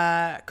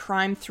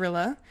crime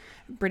thriller,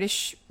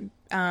 British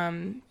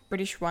one,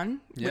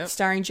 Yep.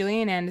 starring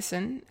Gillian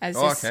Anderson as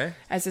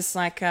this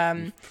like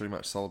Pretty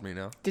much sold me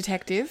now.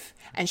 detective,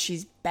 and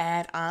she's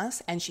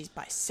badass, and she's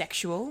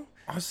bisexual.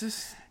 Oh, is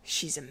this...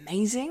 She's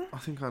amazing. I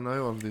think I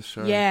know of this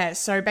show. Yeah,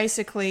 so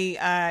basically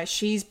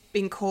she's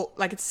been called...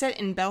 Like, it's set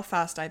in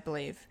Belfast, I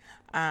believe.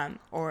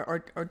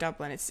 or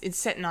Dublin. It's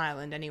set in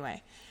Ireland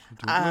anyway.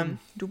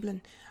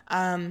 Dublin.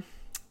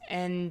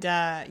 And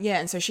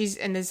so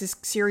there's this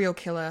serial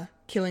killer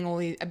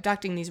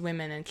abducting these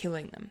women and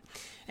killing them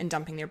and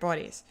dumping their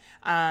bodies.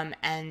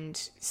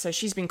 And so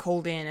she's been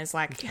called in as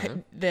like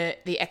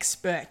the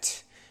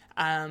expert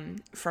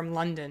from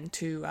London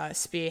to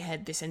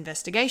spearhead this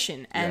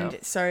investigation. And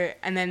so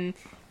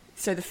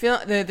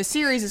the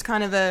series is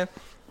kind of a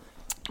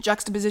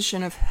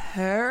juxtaposition of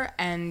her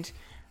and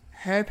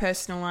her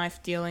personal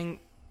life dealing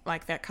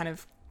like that kind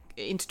of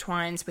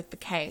intertwines with the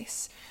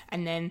case,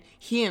 and then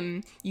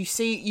him, you're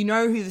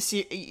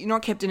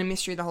not kept in a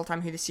mystery the whole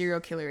time who the serial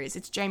killer is.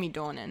 It's Jamie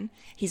Dornan.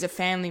 He's a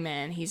family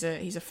man. He's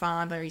a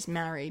father. He's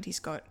married. He's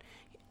got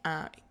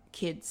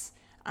kids.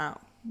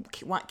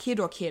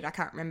 Kid, I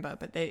can't remember,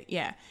 but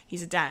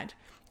he's a dad,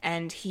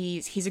 and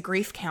he's a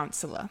grief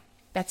counselor.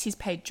 That's his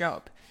paid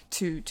job,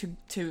 to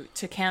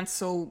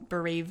counsel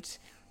bereaved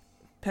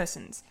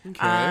persons.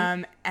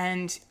 Okay.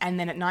 And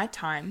then at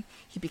nighttime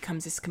he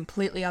becomes this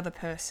completely other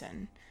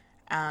person,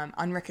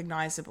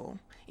 unrecognizable,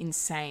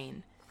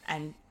 insane,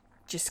 and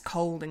just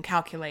cold and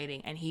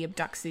calculating, and he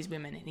abducts these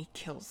women and he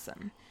kills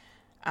them.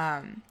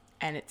 And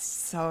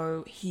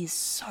he's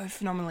so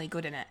phenomenally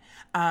good in it.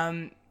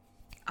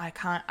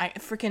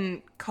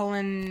 Freaking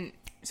Colin,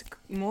 is it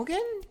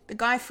Morgan? The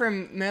guy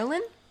from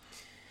Merlin?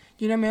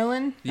 You know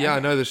Merlin? Yeah, I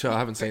know the show. I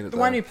haven't seen it, The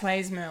one who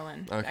plays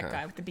Merlin. Okay. That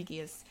guy with the big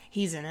ears.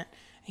 He's in it.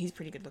 He's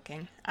pretty good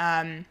looking.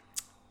 And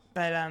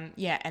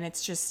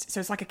it's just, so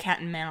it's like a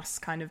cat and mouse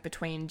kind of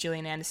between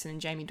Gillian Anderson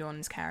and Jamie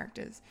Dornan's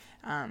characters.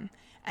 And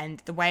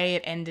the way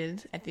it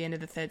ended at the end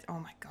of the third, oh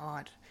my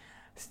God.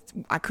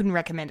 I couldn't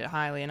recommend it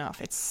highly enough.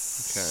 It's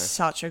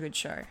such a good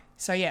show.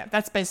 So yeah,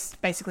 that's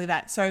basically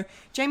that. So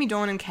Jamie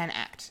Dornan can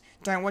act.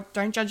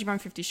 Don't judge him on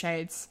 50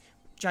 Shades.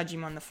 Judge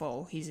him on The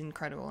Fall. He's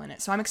incredible in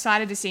it. So I'm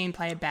excited to see him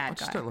play a bad guy. I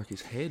just don't like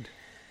his head.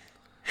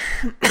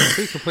 To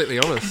be completely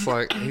honest,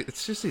 like,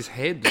 it's just his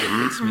head that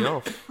gets me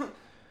off.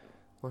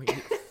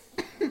 Like,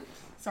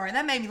 sorry,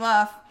 that made me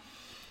laugh.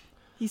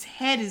 His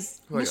head is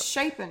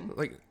misshapen.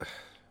 Like,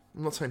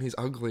 I'm not saying he's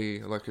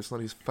ugly. Like, it's not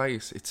his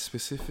face. It's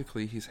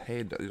specifically his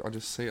head. I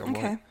just see it. I'm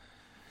like,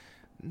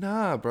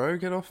 nah, bro,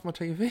 get off my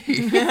TV.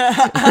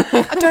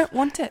 I don't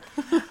want it.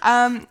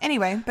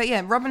 Anyway, but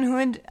yeah, Robin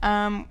Hood.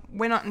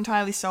 We're not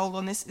entirely sold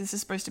on this. This is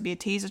supposed to be a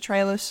teaser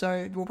trailer,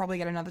 so we'll probably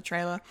get another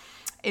trailer.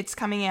 It's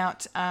coming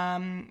out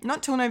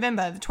not till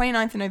November, the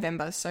 29th of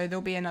November, so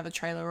there'll be another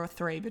trailer or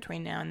 3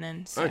 between now and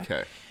then. So.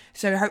 Okay.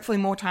 So hopefully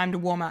more time to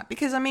warm up.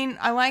 Because, I mean,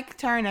 I like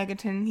Taron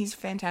Egerton. He's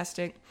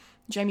fantastic.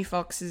 Jamie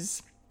Foxx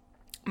is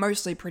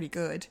mostly pretty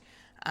good.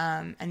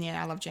 And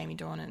yeah, I love Jamie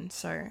Dornan.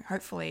 So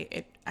hopefully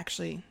it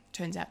actually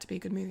turns out to be a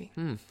good movie.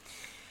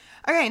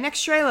 Okay,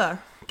 next trailer.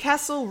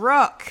 Castle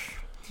Rock.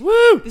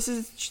 Woo! This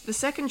is the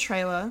second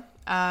trailer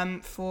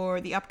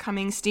for the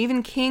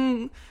Stephen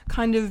King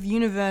kind of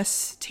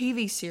universe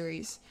TV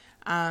series.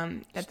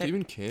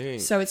 Stephen King.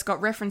 So it's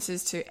got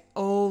references to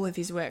all of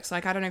his works.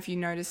 Like, I don't know if you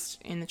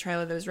noticed in the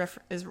trailer, there's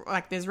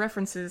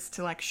references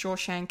to like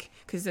Shawshank,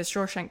 because the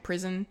Shawshank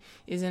prison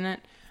is in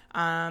it.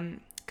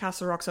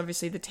 Castle Rock's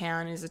obviously the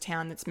town is a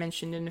town that's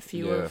mentioned in a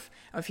few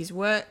of his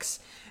works.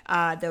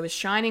 There was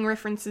Shining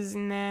references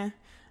in there.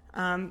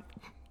 A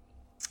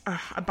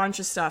bunch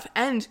of stuff.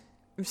 And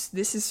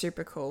this is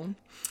super cool.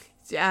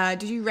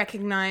 Did you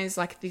recognize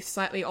like the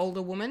slightly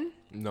older woman?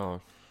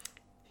 No.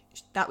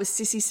 That was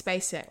Sissy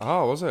Spacek.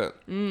 Oh, was it?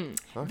 Okay.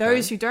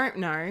 Those who don't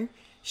know,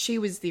 she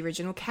was the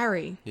original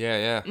Carrie.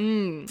 Yeah.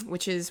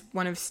 Which is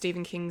one of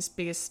Stephen King's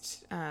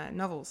biggest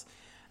novels.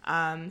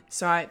 The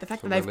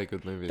fact that really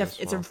good movie.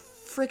 It's a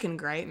freaking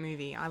great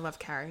movie. I love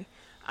Carrie.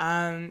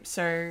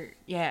 So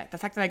yeah, the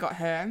fact that I got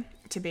her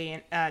to be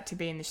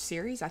in this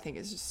series, I think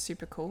is just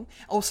super cool.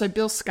 Also,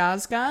 Bill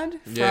Skarsgård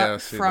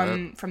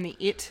from the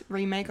It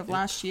remake of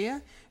last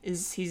year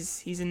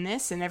he's in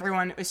this, and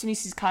everyone, as soon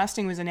as his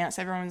casting was announced,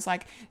 everyone was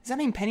like, "Does that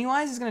mean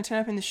Pennywise is going to turn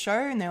up in the show?"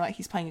 And they're like,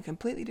 "He's playing a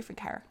completely different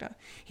character.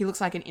 He looks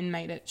like an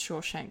inmate at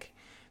Shawshank,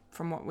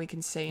 from what we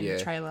can see in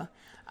the trailer."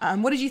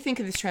 What did you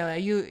think of this trailer? Are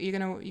you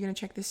gonna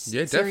check this?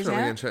 Yeah, series definitely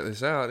out? gonna check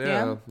this out.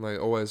 Yeah, like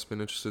always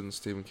been interested in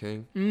Stephen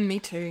King. Me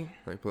too.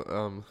 Like,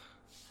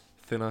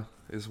 Thinner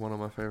is one of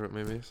my favorite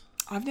movies.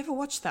 I've never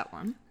watched that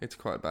one. It's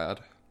quite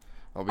bad.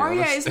 I'll be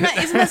honest.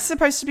 Yeah, isn't that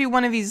supposed to be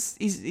one of his?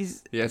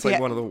 Yeah, it's like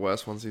one of the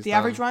worst ones he's done. The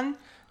average one.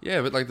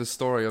 Yeah, but like the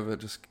story of it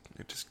just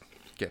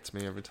gets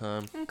me every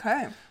time.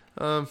 Okay.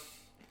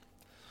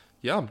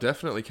 Yeah, I'm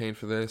definitely keen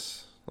for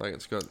this. Like,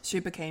 it's got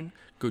super keen.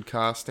 Good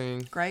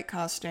casting. Great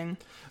casting.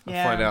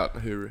 Yeah. I'll find out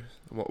who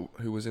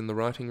was in the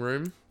writing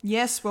room.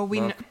 Yes, well,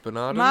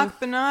 Mark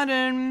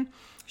Bernardin.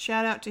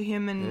 Shout out to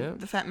him and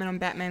the Fat Man on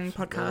Batman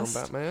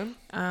podcast.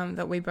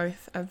 That we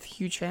both are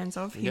huge fans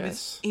of. He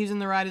was in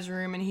the writer's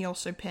room, and he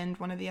also penned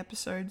one of the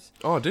episodes.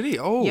 Oh, did he?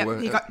 Oh, yep,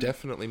 he got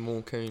definitely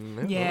more keen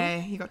now. Yeah,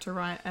 he got to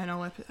write a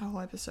whole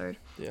episode.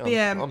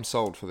 Yeah, I'm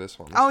sold for this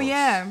one.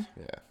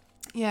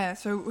 Yeah,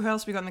 so who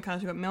else we got in the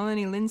cast? We got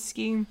Melanie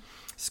Linsky,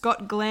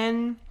 Scott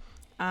Glenn,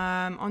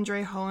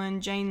 Andre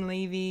Holland, Jane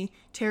Levy,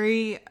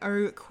 Terry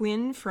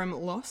O'Quinn from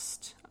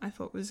Lost. I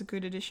thought was a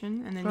good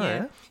addition. And then, Oh,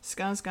 yeah?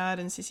 Skarsgård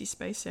and Sissy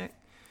Spacek.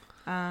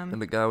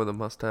 And the guy with the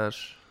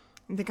mustache,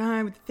 The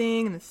guy with the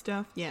thing and the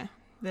stuff. Yeah,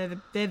 they're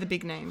the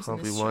big names in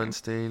Harvey this show.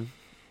 Weinstein.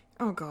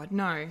 Oh, God,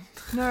 no.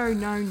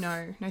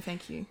 No,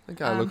 thank you. The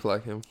guy looked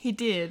like him. He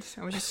did.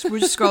 We're just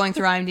scrolling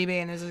through IMDb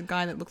and there's a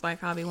guy that looked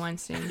like Harvey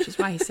Weinstein, which is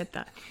why he said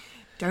that.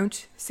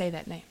 Don't say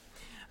that name.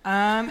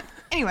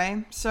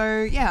 Anyway,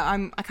 so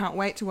yeah, I can't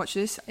wait to watch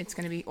this. It's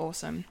going to be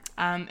awesome.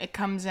 It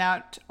comes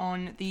out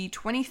on the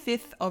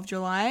 25th of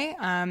July.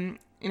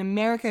 In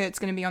America, it's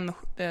going to be on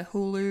the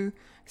Hulu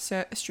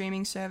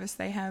streaming service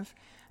they have.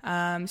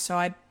 I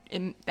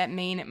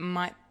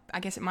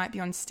guess it might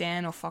be on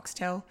Stan or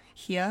Foxtel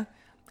here.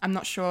 I'm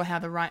not sure how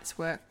the rights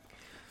work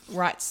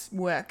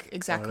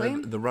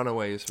exactly. The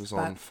Runaways was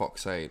on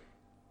Fox 8.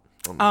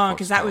 Oh,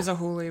 because that was a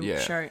Hulu Yeah.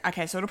 show.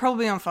 Okay, so it'll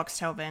probably be on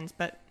Foxtel then,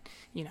 but,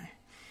 you know,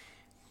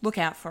 look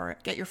out for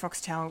it. Get your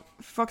Foxtel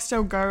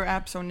Go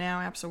apps or Now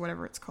apps or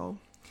whatever it's called.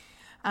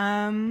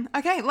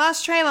 Okay,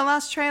 last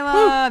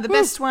trailer, the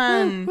best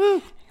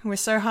one. We're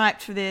so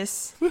hyped for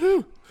this.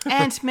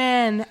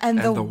 Ant-Man and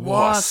the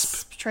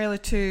Wasp. Trailer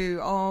 2.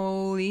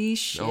 Holy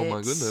shit. Oh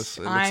my goodness,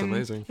 it looks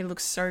amazing. It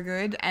looks so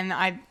good. And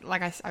I've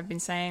been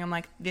saying, I'm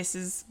like, this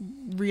is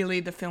really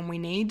the film we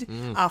need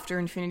after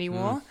Infinity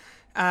War.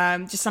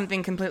 Just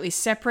something completely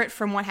separate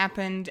from what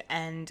happened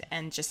and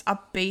just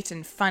upbeat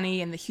and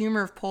funny, and the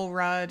humor of Paul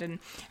Rudd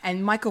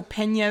and Michael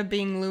Pena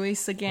being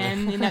Luis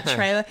again in that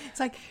trailer.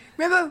 It's like,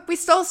 remember, we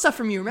stole stuff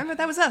from you. Remember,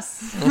 that was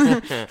us.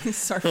 It's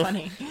so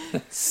funny.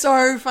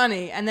 So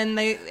funny. And then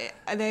they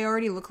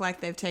already look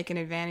like they've taken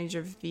advantage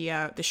of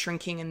the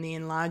shrinking and the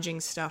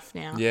enlarging stuff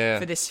now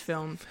for this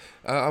film.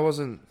 I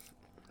wasn't,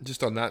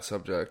 just on that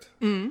subject,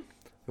 there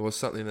was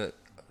something that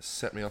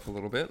set me off a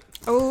little bit.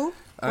 Oh,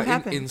 what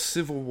happened? In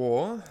Civil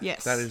War,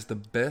 Yes. that is the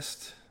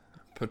best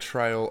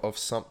portrayal of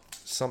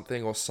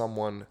something or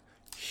someone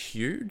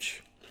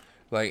huge.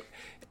 Like,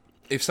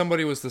 if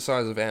somebody was the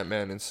size of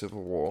Ant-Man in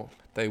Civil War,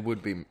 we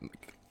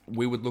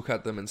would look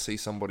at them and see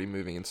somebody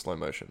moving in slow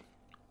motion.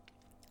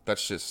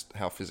 That's just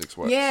how physics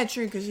works. Yeah,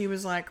 true, because he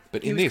was like...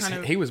 But in this,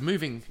 he was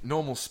moving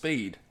normal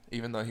speed,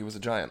 even though he was a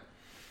giant.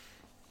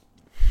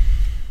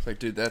 It's like,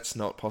 dude, that's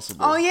not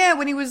possible. Oh, yeah,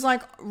 when he was,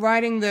 like,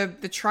 riding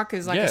the truck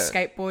as, like, a Yeah.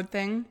 skateboard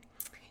thing.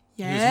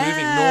 Yeah. He was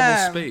moving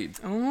normal speed.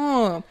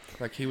 Oh.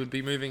 Like, he would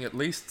be moving at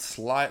least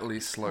slightly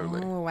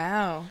slowly. Oh,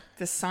 wow.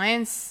 The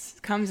science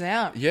comes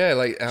out. Yeah,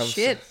 like...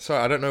 Shit.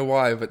 Sorry, I don't know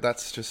why, but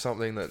that's just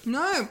something that...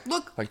 No,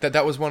 look. Like,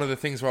 that was one of the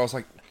things where I was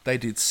like, they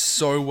did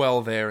so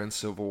well there in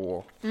Civil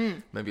War.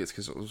 Maybe it's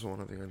because it was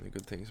one of the only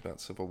good things about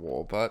Civil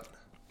War, but...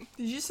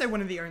 Did you say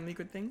one of the only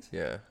good things?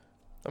 Yeah.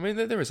 I mean,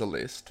 there is a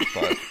list,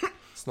 but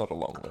it's not a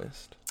long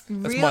list.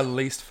 That's Real- my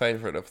least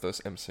favourite of this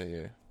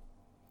MCU.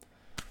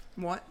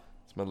 What?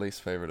 It's my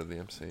least favourite of the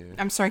MCU.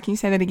 I'm sorry, can you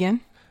say that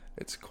again?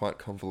 It's quite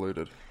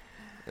convoluted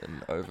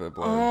and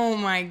overblown. Oh,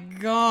 my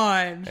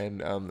God.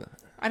 And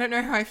I don't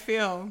know how I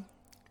feel.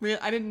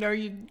 I didn't know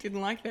you didn't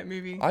like that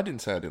movie. I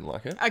didn't say I didn't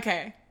like it.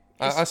 Okay.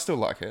 I still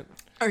like it.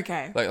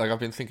 Okay. Like I've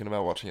been thinking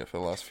about watching it for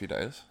the last few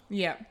days.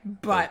 Yeah,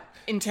 but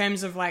in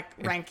terms of, like,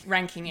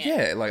 ranking it.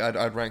 Yeah, like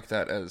I'd rank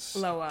that as...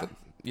 Lower.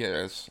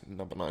 as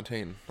number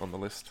 19 on the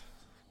list.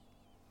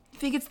 I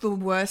think it's the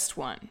worst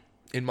one.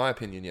 In my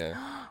opinion,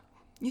 yeah.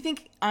 You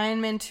think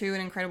Iron Man 2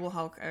 and Incredible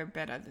Hulk are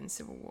better than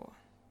Civil War?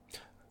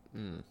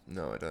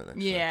 No, I don't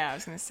actually. Yeah, I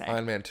was going to say.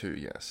 Iron Man 2,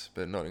 yes,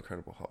 but not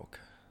Incredible Hulk.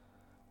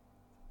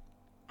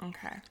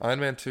 Okay. Iron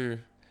Man 2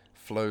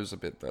 flows a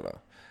bit better.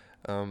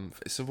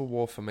 Civil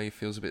War for me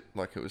feels a bit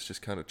like it was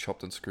just kind of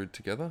chopped and screwed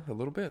together a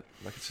little bit.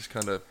 Like it's just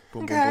kind of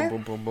boom, Okay.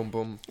 boom, boom, boom, boom, boom,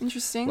 boom.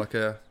 Interesting. Like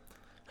a...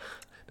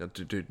 Now,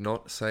 do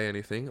not say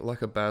anything.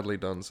 Like a badly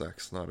done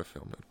Zack Snyder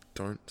film. Now,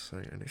 don't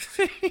say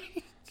anything.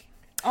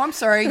 Oh, I'm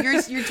sorry.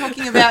 You're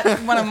talking about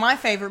one of my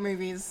favorite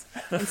movies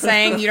and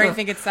saying you don't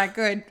think it's that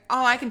good.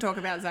 Oh, I can talk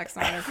about Zack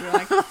Snyder if you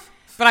like,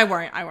 but I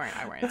won't.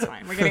 It's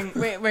fine.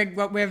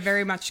 We're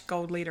very much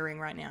gold leadering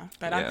right now.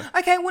 But Yeah.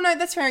 okay. Well, no,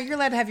 that's fair. You're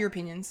allowed to have your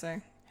opinion,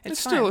 so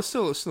It's fine.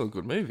 still a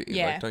good movie.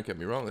 Yeah. Like, don't get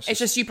me wrong. It's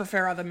just you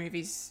prefer other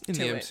movies in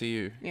to the it.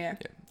 MCU. Yeah.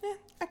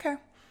 Okay.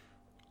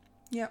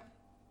 Yep.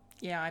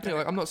 Yeah, I don't. Yeah,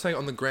 like, I'm not saying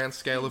on the grand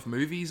scale of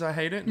movies I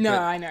hate it. No,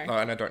 but- I know.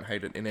 and I don't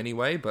hate it in any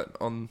way, but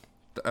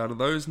out of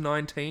those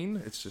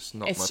 19, it's just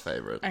not my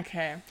favourite.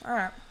 Okay. All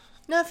right.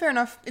 No, fair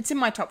enough. It's in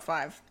my top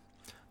 5.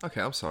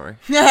 Okay, I'm sorry.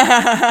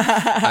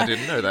 I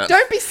didn't know that.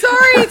 Don't be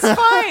sorry. It's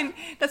fine.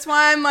 That's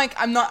why I'm like,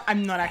 I'm not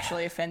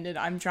actually offended.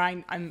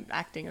 I'm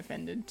acting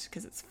offended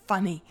because it's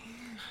funny.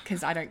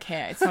 Because I don't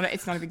care. It's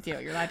not a big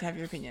deal. You're allowed to have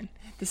your opinion.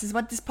 This is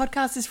what this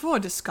podcast is for: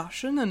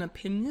 discussion and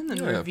opinion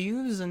and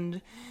reviews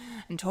and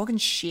talking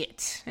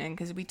shit. And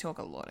because we talk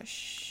a lot of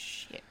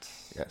shit.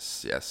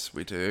 Yes,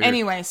 we do.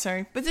 Anyway,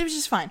 but it was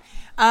just fine.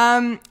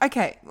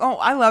 Okay. Oh,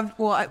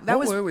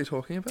 What were we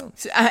talking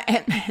about?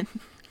 Ant-Man.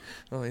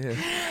 Oh, yeah.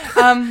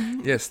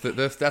 Yes,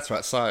 that's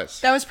right, size.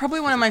 That was probably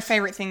one of my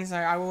favorite things, though.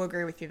 I will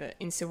agree with you that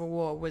in Civil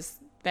War was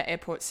the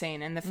airport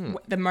scene and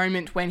the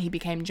moment when he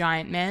became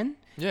Giant Man.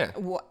 Yeah.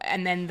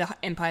 And then the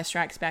Empire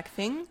Strikes Back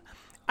thing.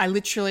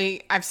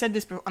 I've said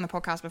this on the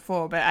podcast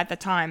before, but at the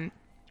time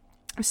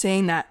of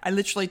seeing that, I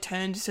literally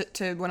turned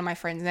to one of my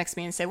friends next to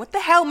me and said, "What the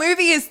hell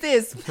movie is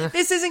this?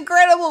 This is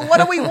incredible.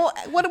 What are we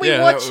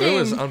watching?" It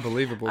was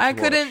unbelievable. I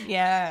couldn't.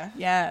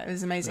 Yeah, it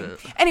was amazing.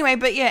 Yeah. Anyway,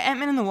 but yeah,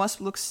 Ant-Man and the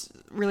Wasp looks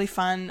really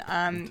fun.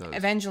 does.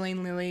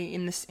 Evangeline Lilly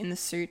in the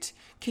suit,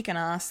 kicking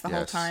ass the whole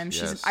Yes, time.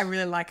 yes. I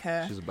really like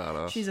her. She's a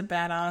badass. She's a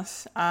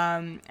badass.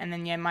 And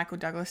then Michael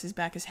Douglas is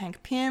back as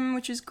Hank Pym,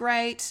 which is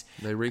great.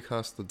 They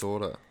recast the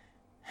daughter.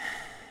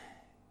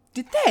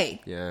 Did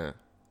they? Yeah.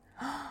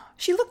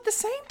 She looked the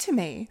same to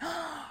me.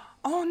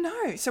 Oh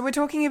no! So we're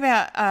talking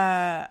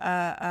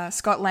about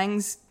Scott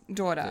Lang's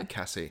daughter,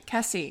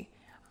 Cassie.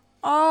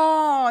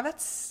 Oh,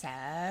 that's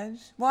sad.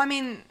 Well, I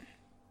mean,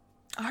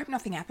 I hope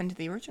nothing happened to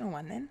the original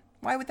one then.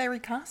 Why would they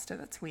recast her?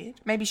 That's weird.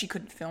 Maybe she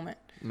couldn't film it.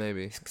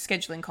 Maybe.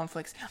 Scheduling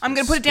conflicts. I'm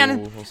going to put it down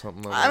Or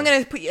something like I'm that.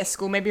 going to put you at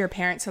school. Maybe her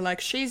parents are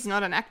like, she's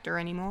not an actor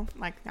anymore.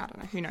 Like, I don't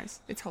know. Who knows?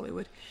 It's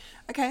Hollywood.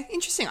 Okay,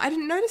 interesting. I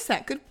didn't notice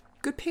that.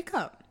 Good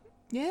pickup.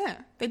 Yeah.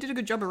 They did a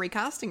good job of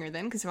recasting her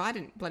then, because I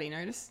didn't bloody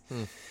notice.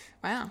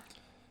 Wow.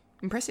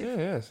 Impressive.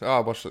 Yeah. Oh, I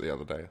watched it the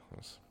other day.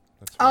 That's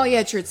Oh,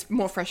 yeah, true. It's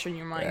more fresh in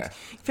your mind. Yeah.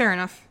 Fair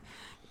enough.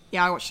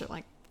 Yeah, I watched it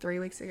like 3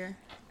 weeks ago.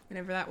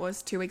 Whatever that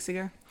was, 2 weeks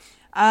ago.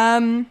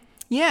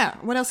 Yeah,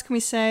 what else can we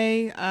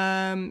say?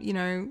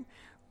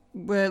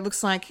 Where it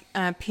looks like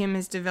Pym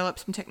has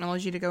developed some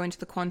technology to go into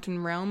the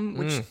quantum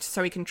realm,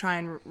 so he can try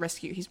and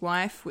rescue his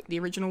wife, the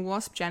original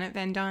Wasp, Janet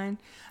Van Dyne,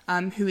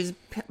 who is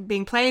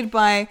being played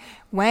by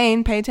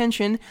Wayne. Pay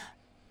attention.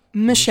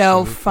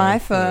 Michelle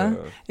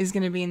Pfeiffer is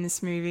going to be in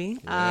this movie,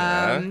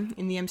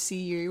 in the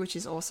MCU, which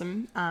is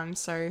awesome.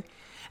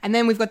 And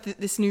then we've got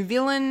this new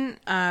villain.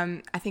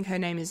 I think her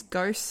name is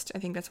Ghost. I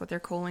think that's what they're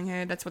calling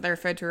her. That's what they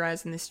referred to her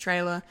as in this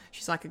trailer.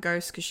 She's like a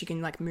ghost because she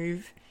can like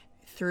move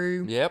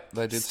through. Yep,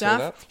 they did stuff.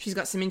 say that. She's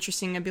got some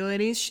interesting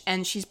abilities,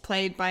 and she's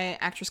played by an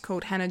actress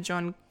called Hannah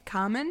John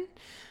Carmen.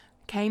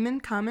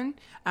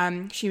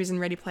 She was in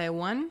Ready Player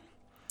One.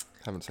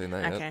 Haven't seen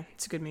that yet. Okay,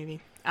 it's a good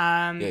movie.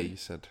 Yeah, you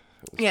said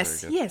it was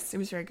Yes, very good. yes, it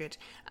was very good.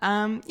 So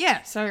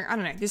I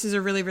don't know. This is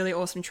a really, really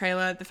awesome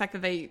trailer. The fact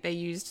that they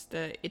used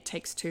the "It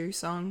Takes Two"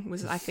 song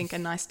was, I think, a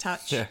nice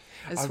touch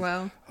as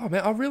well. Oh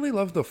man, I really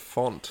love the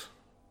font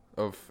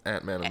of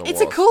Ant-Man and the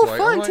It's Wasp. a cool I'm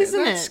font,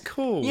 isn't That's it?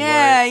 cool.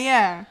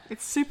 Yeah.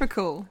 It's super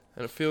cool.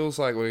 And it feels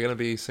like we're going to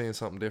be seeing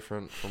something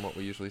different from what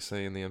we usually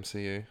see in the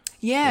MCU.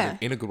 Yeah,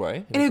 In a good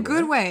way. in a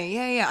good way.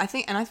 Yeah. I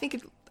think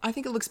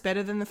it looks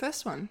better than the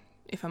first one,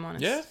 if I'm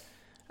honest. Yeah.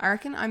 I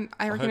reckon. I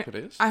reckon hope it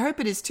is. I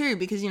hope it is too,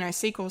 because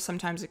sequels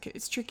sometimes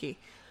it's tricky,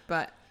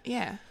 but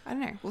yeah, I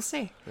don't know. We'll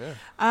see. Yeah.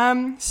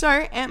 So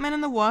Ant-Man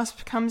and the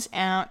Wasp comes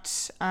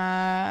out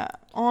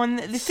on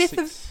the 5th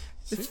of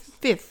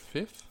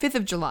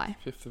July.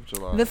 5th of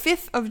July. The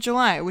 5th of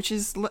July, which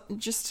is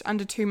just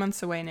under 2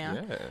 months away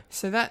now. Yeah.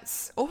 So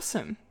that's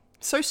awesome.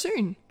 So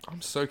soon.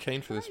 I'm so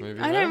keen for this movie.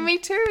 I know, man. me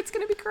too. It's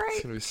going to be great.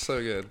 It's going to be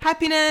so good.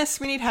 Happiness.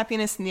 We need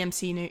happiness in the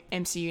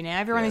MCU now.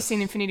 Everyone who's Yes.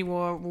 seen Infinity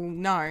War will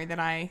know that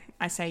I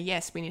say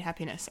yes, we need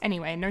happiness.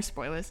 Anyway, no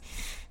spoilers.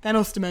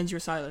 Thanos demands your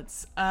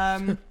silence.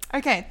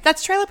 Okay,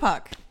 that's Trailer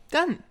Park.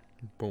 Done.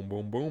 Boom,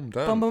 boom, boom.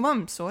 Done. Boom, boom,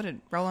 boom. Sorted.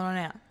 Rolling on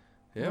out.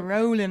 Yep.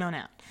 Rolling on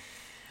out.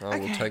 I will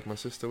Okay. take my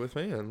sister with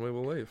me and we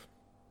will leave.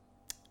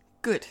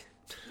 Good.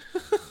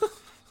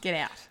 Get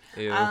out.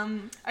 Ew.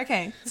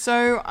 Okay,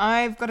 so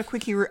I've got a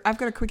quickie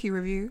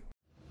review.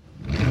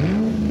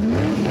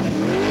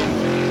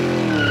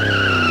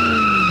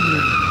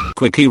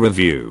 Quickie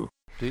review.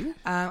 Do you?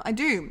 I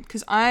do,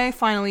 because I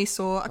finally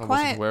saw a I wasn't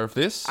quiet. aware of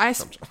this.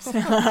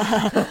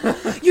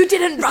 You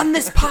didn't run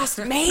this past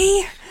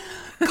me.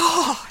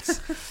 God.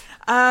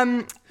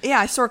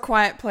 I saw A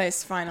Quiet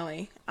Place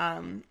finally,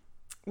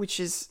 which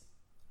is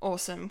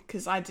awesome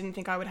because I didn't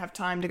think I would have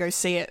time to go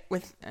see it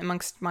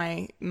amongst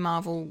my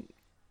Marvel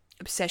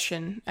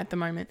obsession at the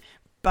moment.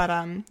 But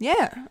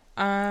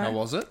How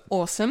was it?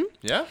 awesome.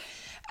 Yeah?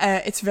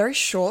 It's very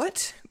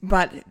short,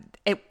 but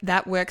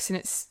that works in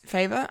its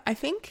favor, I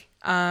think.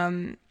 I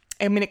mean,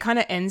 it kind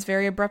of ends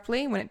very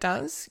abruptly when it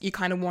does. You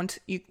kind of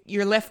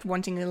you're left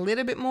wanting a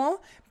little bit more,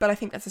 but I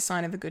think that's a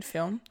sign of a good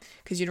film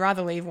because you'd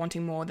rather leave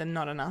wanting more than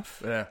not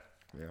enough. Yeah.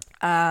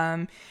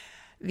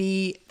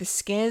 The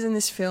scares in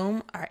this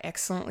film are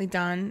excellently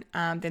done.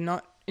 They're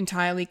not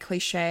entirely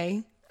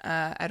cliche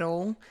at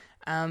all.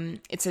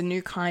 It's a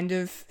new kind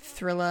of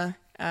thriller.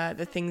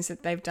 The things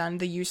that they've done,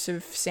 the use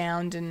of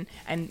sound and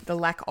the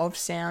lack of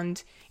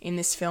sound in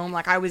this film.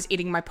 Like, I was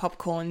eating my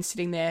popcorn,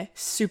 sitting there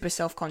super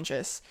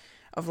self-conscious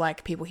of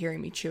like people hearing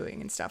me chewing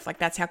and stuff. Like,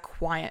 that's how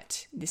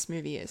quiet this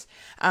movie is.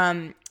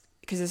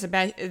 Because it's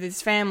about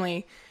this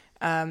family,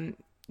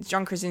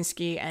 John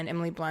Krasinski and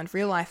Emily Blunt,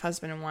 real life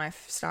husband and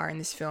wife, star in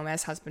this film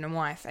as husband and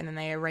wife, and then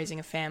they are raising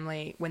a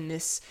family when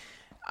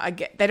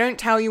they don't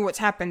tell you what's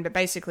happened, but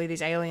basically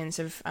these aliens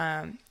have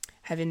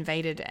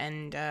invaded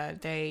and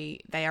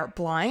they are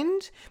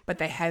blind, but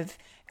they have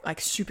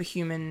like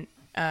superhuman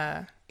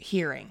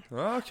hearing.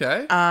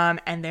 Okay.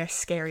 And they're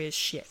scary as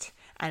shit,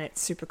 and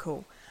it's super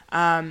cool.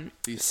 Do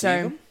you see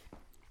them?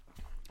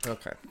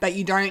 Okay. But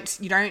you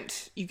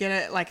get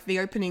it, like, the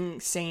opening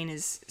scene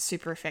is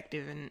super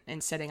effective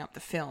in setting up the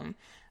film.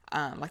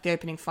 Like the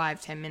opening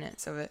 5-10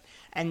 minutes of it,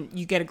 and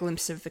you get a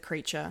glimpse of the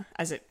creature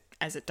as it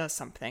does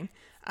something,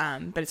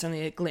 but it's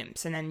only a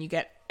glimpse. And then you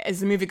get, as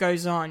the movie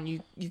goes on,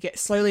 you get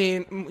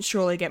slowly,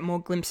 surely get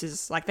more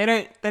glimpses. Like they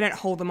don't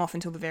hold them off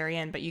until the very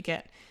end, but you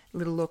get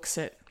little looks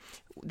at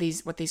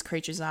what these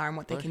creatures are and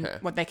what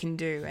they can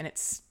do, and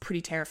it's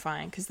pretty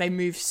terrifying because they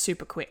move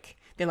super quick.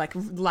 They're like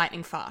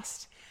lightning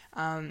fast.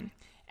 And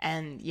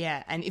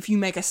if you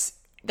make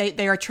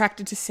they're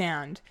attracted to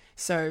sound.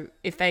 So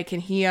if they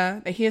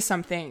hear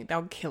something,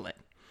 they'll kill it.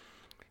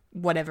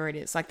 Whatever it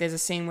is. Like there's a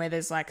scene where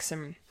there's like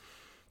some,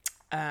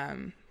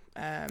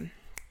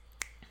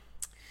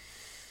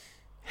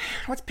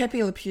 what's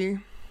Pepe Le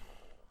Pew?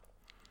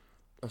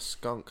 A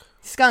skunk.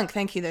 Skunk,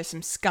 thank you. There's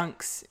some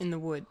skunks in the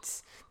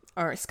woods.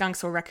 Or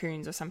skunks or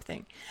raccoons or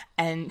something,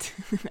 and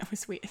that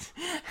was weird.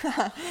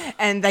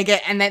 And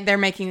they're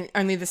making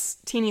only this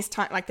teeniest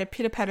time, like they're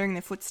pitter pattering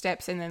their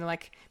footsteps, and they're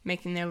like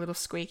making their little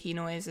squeaky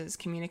noises,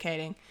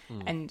 communicating,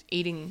 and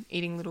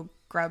eating little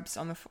grubs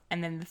and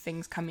then the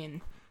things come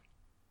in,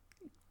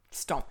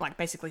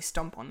 basically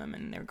stomp on them,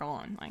 and they're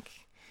gone. Like,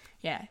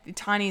 yeah, the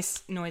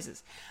tiniest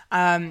noises,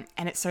 and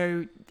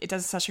it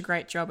does such a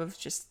great job of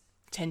just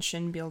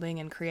tension building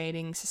and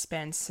creating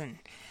suspense and.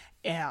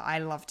 Yeah, I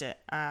loved it.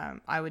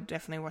 I would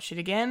definitely watch it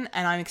again,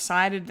 and I'm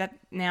excited that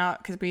now,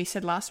 because we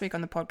said last week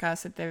on the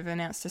podcast that they've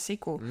announced a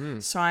sequel.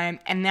 So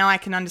now I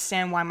can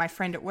understand why my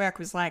friend at work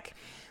was like,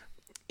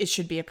 it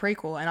should be a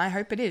prequel, and I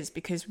hope it is,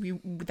 because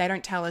they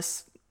don't tell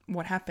us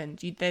what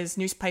happened. There's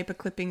newspaper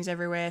clippings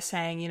everywhere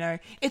saying,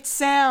 it's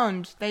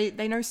sound. They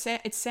know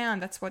it's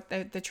sound. That's what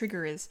the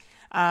trigger is.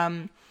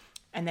 And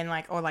then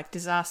like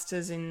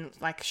disasters in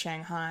like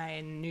Shanghai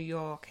and New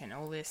York and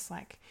all this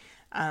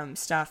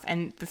stuff,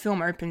 and the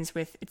film opens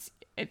with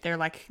they're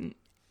like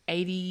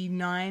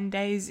 89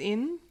 days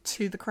in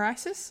to the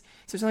crisis,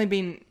 so it's only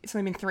been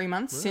 3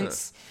 months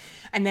since,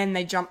 and then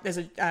there's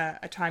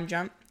a time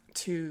jump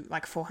to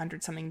like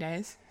 400 something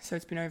days, so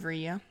it's been over a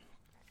year.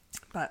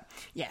 But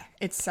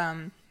it's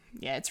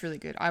really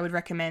good. I would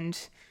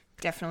recommend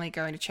definitely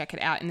going to check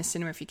it out in the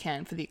cinema if you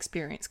can for the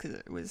experience, because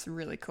it was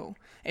really cool.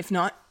 If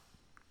not,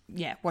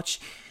 watch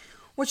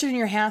it in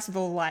your house with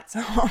all the lights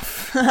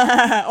off.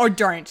 Or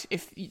don't,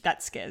 if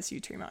that scares you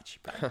too much.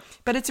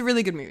 But it's a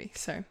really good movie,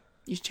 so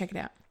you should check it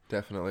out.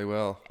 Definitely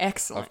will.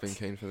 Excellent. I've been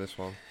keen for this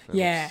one.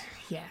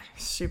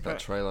 Super. That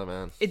trailer,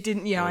 man. It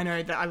didn't, I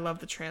know that I love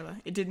the trailer.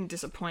 It didn't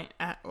disappoint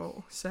at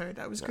all, so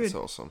that was good. That's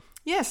awesome.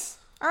 Yes.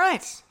 All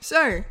right,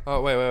 so.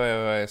 Oh,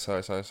 wait.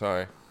 Sorry.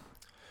 So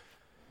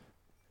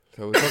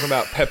we're talking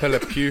about Pepe Le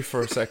Pew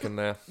for a second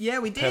there. Yeah,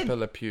 we did. Pepe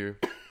Le Pew.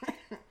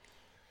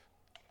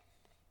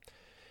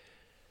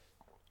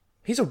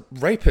 He's a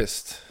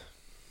rapist.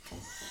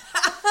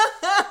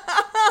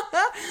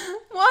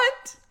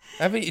 What?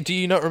 Do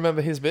you not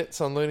remember his bits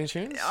on Looney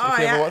Tunes? If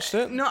you ever watched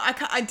it? No,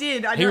 I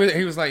did.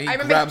 He was like,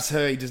 grabs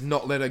her, he does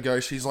not let her go.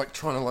 She's like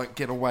trying to like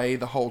get away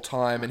the whole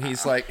time, and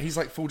he's like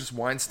full just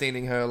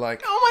Weinsteining her,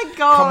 like, oh my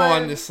god, come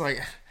on, just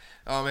like,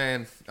 oh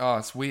man,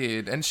 it's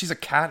weird. And she's a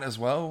cat as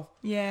well.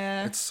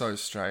 Yeah, it's so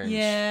strange.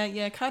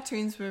 Yeah.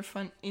 Cartoons were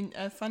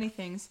funny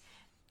things.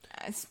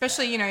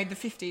 Especially, the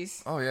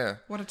 50s. Oh, yeah.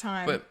 What a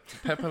time. But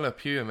Pepe Le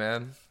Pew,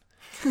 man.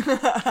 Dude,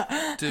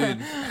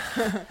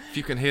 if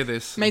you can hear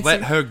this,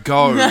 let her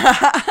go.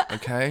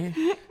 Okay?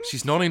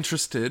 She's not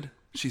interested.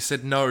 She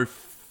said no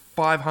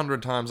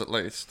 500 times at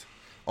least.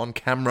 On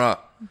camera.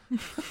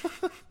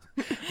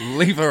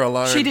 Leave her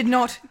alone. She did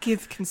not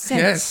give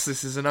consent. Yes,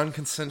 this is an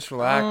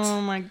unconsensual act.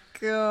 Oh, my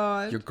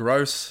God. You're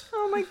gross.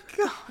 Oh, my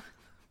God.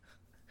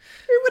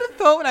 Who would have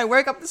thought when I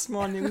woke up this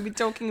morning we'd be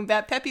talking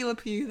about Pepe Le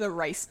Pew, the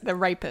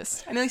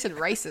rapist. I nearly said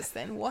racist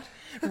then. What?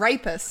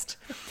 Rapist.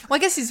 Well, I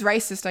guess he's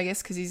racist,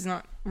 because he's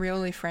not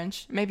really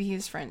French. Maybe he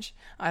is French.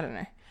 I don't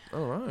know.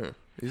 Oh, right.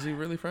 Is he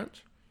really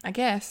French? I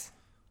guess.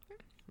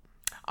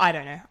 I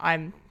don't know.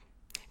 I'm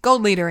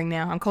gold leadering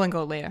now. I'm calling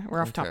gold leader.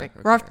 We're off topic.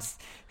 Okay. We're off.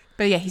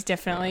 But yeah, he's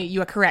definitely,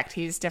 you are correct.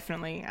 He's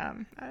definitely,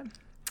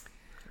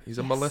 he's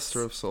a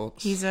molester of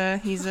sorts. He's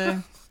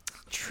a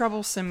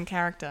troublesome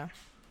character.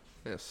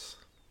 Yes.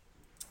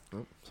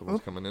 Oh,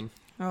 someone's coming in.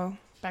 Oh,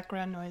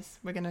 background noise.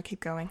 We're gonna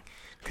keep going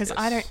because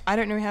I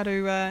don't know how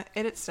to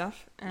edit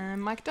stuff, and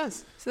Mike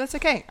does, so that's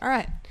okay. All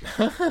right,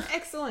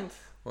 excellent.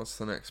 What's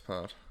the next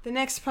part? The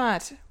next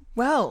part.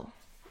 Well,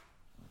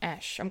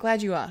 Ash, I'm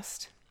glad you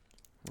asked.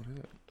 What is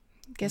it?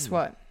 Guess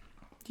what?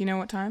 Do you know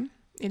what time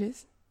it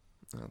is?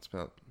 It's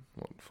about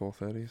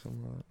 4:30,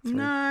 something like that. 3?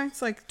 No,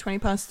 it's like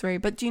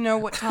 3:20. But do you know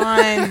what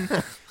time?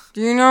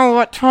 Do you know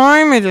what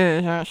time it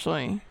is,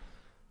 Ashley?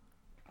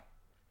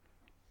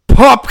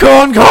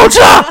 Popcorn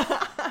culture!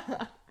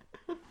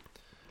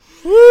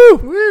 Woo!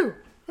 Woo!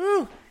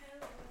 Woo!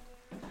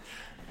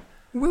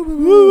 Woo! Woo!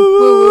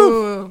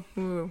 Woo!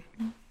 Woo!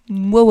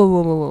 Woo!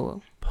 Woo!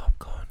 Woo!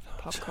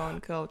 Popcorn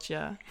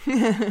culture.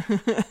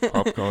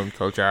 Popcorn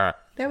culture.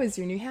 That was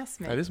your new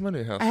housemate. That is my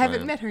new housemate. I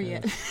haven't met her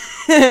yet.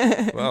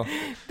 Well,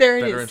 there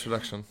it better is.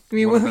 introduction.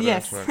 We will, Better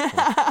yes. introduction.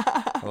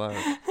 Hello.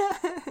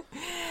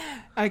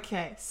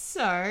 Okay,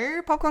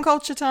 so popcorn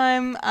culture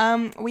time.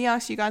 We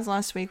asked you guys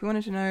last week. We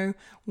wanted to know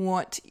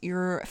what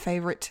your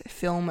favorite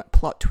film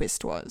plot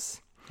twist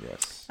was.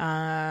 Yes.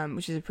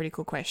 Which is a pretty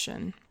cool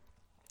question.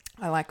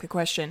 I like the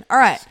question. All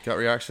right. Gut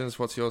reactions.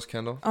 What's yours,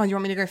 Kendall? Oh, you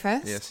want me to go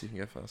first? Yes, you can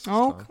go first.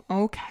 Oh,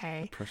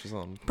 okay. Pressure's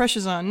on.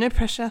 Pressure's on. No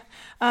pressure.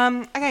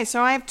 Okay,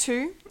 so I have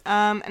two.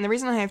 And the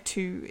reason I have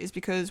two is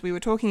because we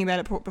were talking about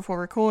it before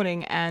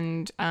recording,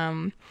 and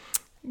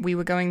we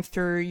were going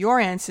through your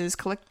answers,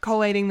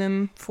 collating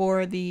them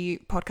for the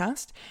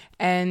podcast,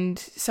 and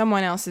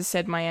someone else has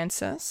said my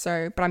answer.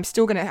 So, but I'm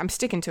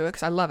sticking to it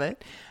because I love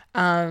it.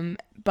 And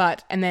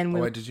then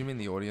wait, did you mean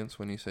the audience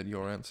when you said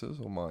your answers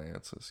or my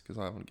answers? Because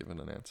I haven't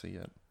given an answer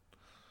yet.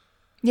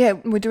 Yeah,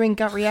 we're doing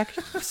gut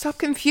reaction. Stop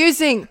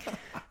confusing.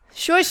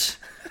 Shush.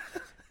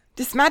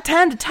 This is my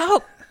time to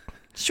talk.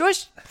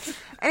 Shush.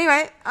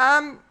 Anyway,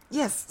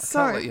 yes. I So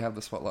can't let you have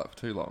the spotlight for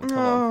too long. Come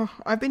on.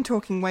 I've been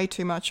talking way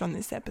too much on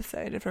this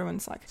episode.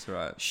 Everyone's like, That's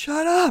right.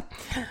 shut up.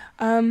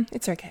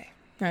 It's okay.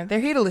 No, they're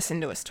here to listen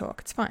to us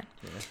talk. It's fine.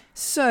 Yeah.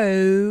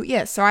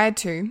 So I had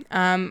two.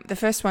 The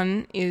first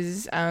one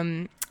is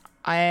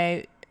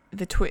the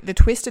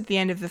twist at the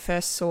end of the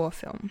first Saw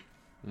film.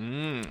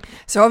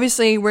 So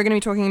obviously we're going to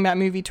be talking about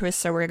movie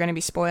twists, so we're going to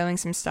be spoiling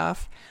some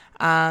stuff.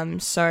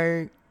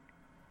 So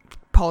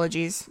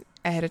apologies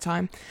ahead of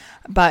time.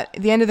 But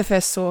the end of the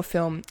first Saw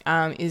film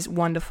is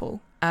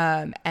wonderful.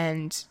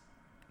 And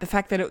the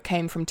fact that it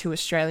came from two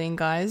Australian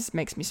guys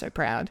makes me so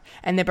proud.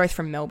 And they're both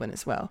from Melbourne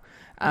as well,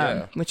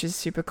 which is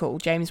super cool.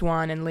 James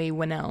Wan and Lee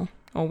Winnell.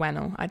 Or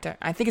Wannell.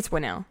 I think it's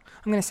Winnell.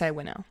 I'm going to say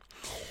Winnell.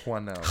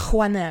 Juanel.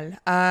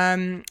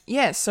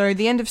 So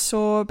the end of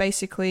Saw,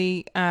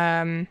 basically,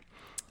 the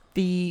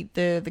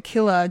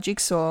killer,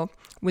 Jigsaw,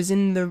 was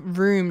in the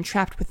room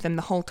trapped with them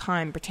the whole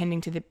time,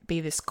 pretending to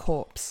be this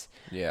corpse.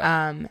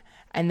 Yeah.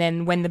 And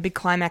then when the big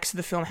climax of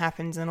the film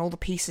happens and all the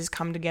pieces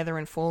come together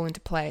and fall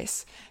into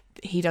place,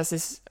 he does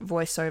this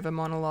voiceover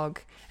monologue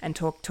and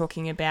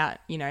talking about,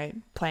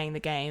 playing the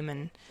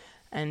game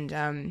and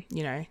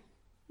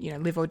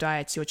live or die,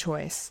 it's your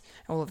choice,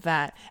 all of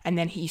that. And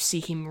then you see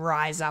him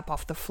rise up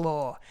off the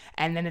floor,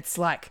 and then it's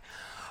like,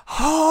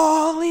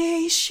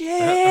 holy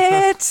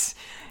shit!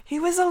 He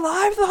was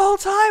alive the whole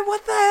time.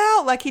 What the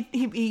hell? Like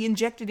he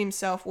injected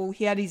himself. Well,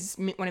 he had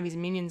one of his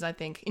minions, I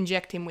think,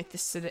 inject him with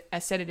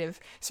a sedative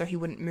so he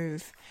wouldn't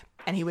move,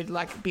 and he would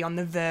be on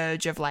the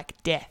verge of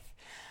death.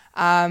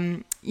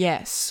 I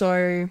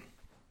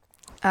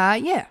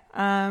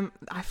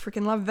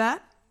freaking love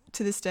that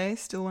to this day.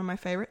 Still one of my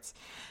favorites.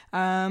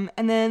 And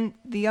then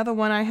the other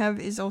one I have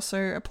is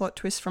also a plot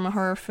twist from a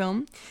horror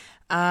film,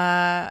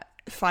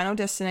 Final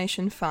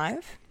Destination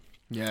 5.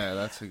 Yeah,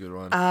 that's a good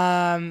one.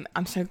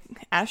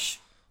 Ash,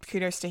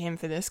 kudos to him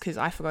for this because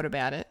I forgot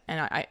about it,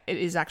 and it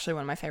is actually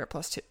one of my favorite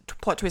plot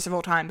twists of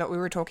all time. But we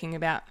were talking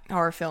about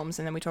horror films,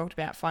 and then we talked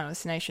about Final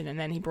Destination, and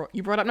then you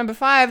brought up number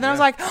 5, and I was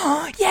like,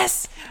 oh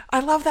yes, I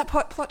love that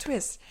plot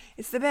twist.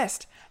 It's the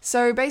best.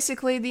 So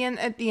basically,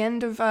 at the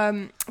end of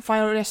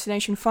Final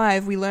Destination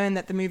 5, we learn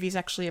that the movie is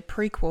actually a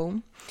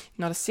prequel,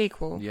 not a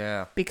sequel.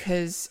 Yeah.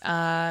 Because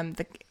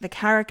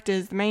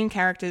the main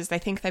characters, they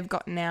think they've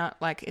gotten out,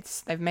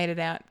 they've made it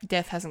out.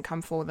 Death hasn't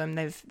come for them.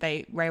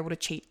 They were able to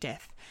cheat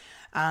death.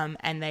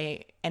 And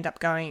they end up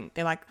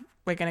they're like,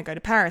 we're going to go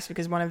to Paris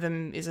because one of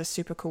them is a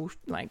super cool,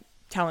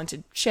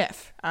 talented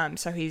chef.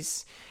 So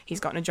he's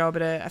gotten a job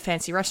at a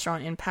fancy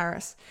restaurant in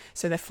Paris.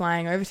 So they're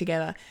flying over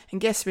together.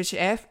 And guess which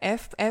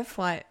airplane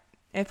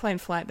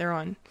flight they're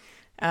on?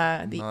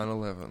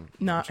 9/11.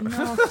 No,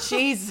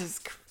 Jesus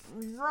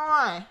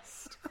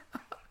Christ.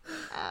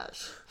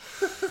 Ash.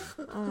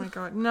 Oh my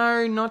God.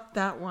 No, not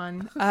that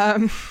one.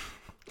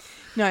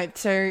 No,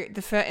 so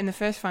in the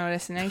first Final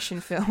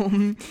Destination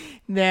film,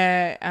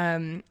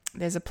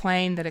 there's a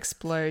plane that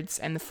explodes,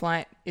 and the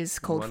flight is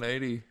called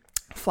 180.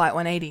 Flight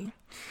 180.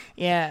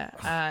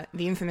 Yeah,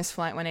 the infamous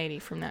Flight 180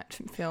 from that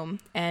film.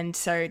 And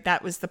so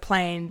that was the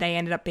plane they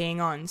ended up being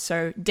on.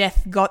 So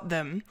death got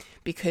them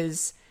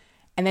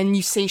and then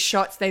you see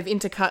shots, they've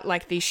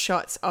intercut these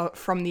shots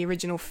from the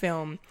original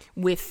film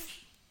with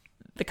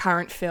the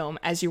current film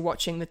as you're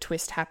watching the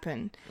twist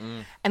happen.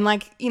 And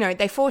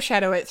they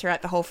foreshadow it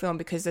throughout the whole film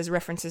because there's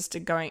references to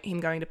him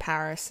going to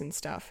Paris and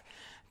stuff,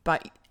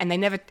 and they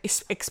never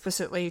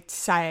explicitly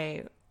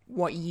say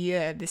what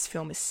year this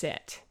film is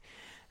set.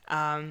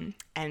 And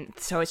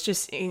so it's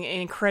just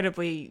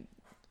incredibly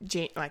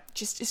it's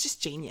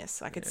just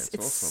genius. It's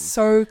awesome.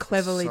 So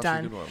cleverly Such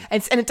done. A good one.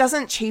 And it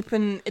doesn't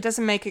cheapen. It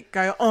doesn't make it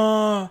go,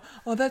 oh,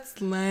 that's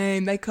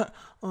lame. They can't.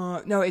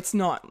 No, it's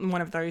not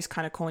one of those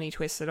kind of corny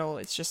twists at all.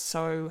 It's just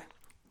so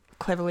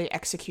cleverly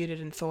executed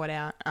and thought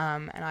out.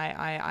 And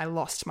I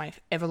lost my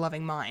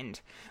ever-loving mind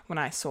when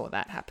I saw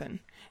that happen.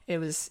 It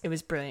was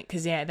brilliant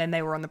because then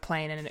they were on the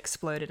plane and it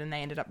exploded and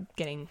they ended up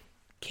getting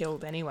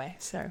killed anyway.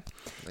 So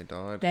they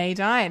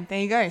died. There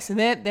you go. So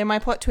they're my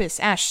plot twists.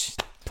 Ash,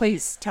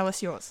 please tell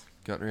us yours.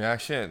 Gut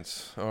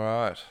reactions. All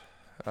right.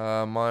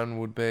 Mine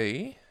would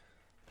be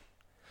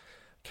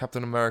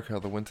Captain America: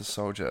 The Winter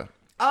Soldier.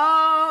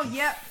 Oh,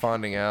 yep.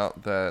 Finding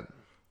out that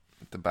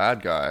the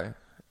bad guy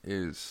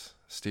is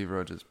Steve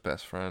Rogers'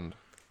 best friend,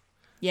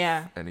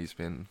 Yeah, and he's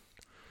been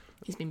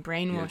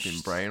brainwashed.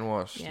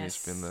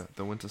 Yes. He's been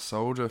the Winter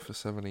Soldier for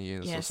 70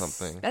 years or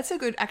something. That's a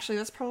good. Actually,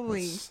 that's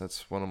probably.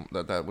 That's one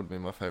of that would be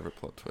my favorite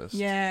plot twist.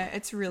 Yeah,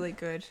 it's really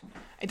good.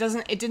 It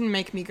didn't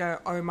make me go,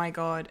 oh my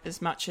god,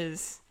 as much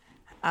as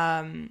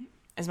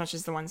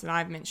the ones that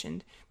I've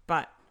mentioned.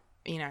 But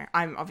you know,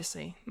 I'm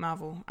obviously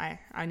Marvel.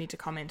 I need to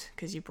comment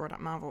because you brought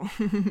up Marvel.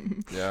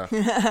 Yeah.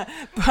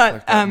 But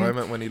Like that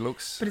moment when he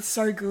looks. But it's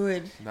so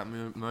good. That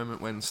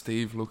moment when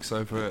Steve looks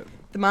over at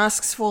The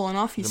mask's fallen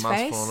off his the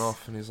face. mask falling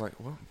off, and he's like,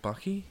 "What,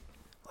 Bucky?"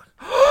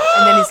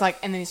 and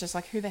then he's just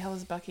like, who the hell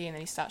is Bucky? And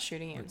then he starts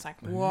shooting him. It's like,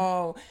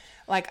 whoa.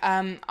 Like,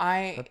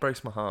 That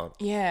breaks my heart.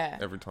 Yeah.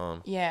 Every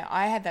time. Yeah,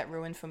 I had that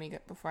ruined for me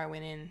before I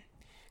went in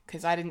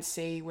because I didn't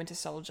see Winter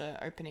Soldier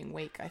opening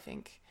week, I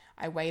think.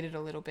 I waited a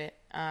little bit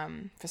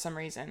for some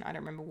reason. I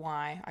don't remember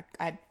why.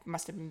 I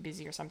must have been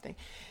busy or something.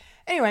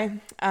 Anyway,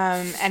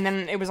 and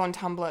then it was on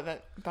Tumblr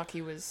that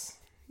Bucky was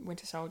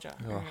Winter Soldier.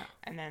 Oh.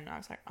 And then I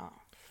was like, oh,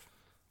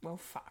 well,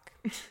 fuck.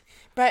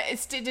 But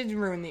it didn't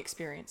ruin the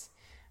experience.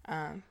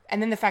 And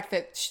then the fact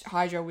that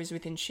Hydra was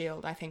within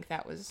S.H.I.E.L.D., I think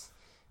that was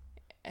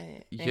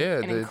an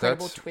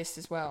incredible twist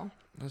as well.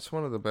 That's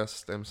one of the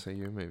best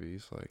MCU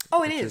movies. Like,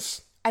 Oh, it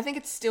is. I think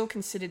it's still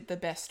considered the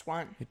best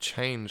one. It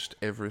changed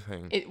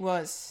everything. It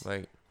was.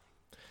 Like,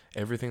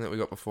 everything that we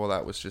got before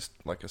that was just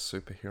like a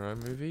superhero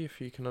movie,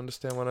 if you can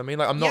understand what I mean.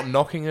 Like, I'm not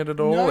knocking it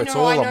at all. No, it's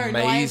no, all I know. amazing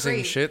No, I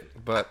agree.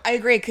 Shit, but I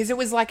agree, because it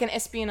was like an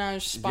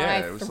espionage spy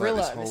it was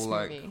thriller, like this whole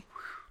movie.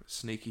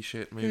 sneaky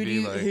shit Who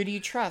movie. do you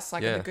trust?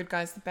 Like, are Yeah. the good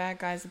guys the bad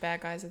guys? The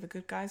bad guys are the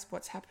good guys?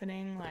 What's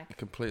happening? Like,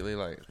 completely,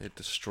 like, it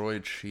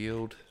destroyed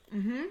S.H.I.E.L.D.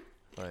 Mm-hmm.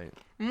 Like,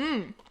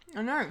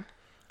 I know.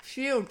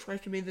 S.H.I.E.L.D.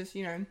 supposed to be this,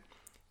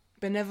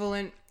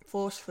 benevolent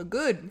force for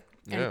good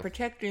and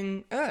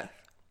protecting Earth.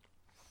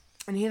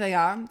 And here they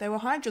are. They were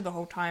Hydra the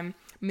whole time,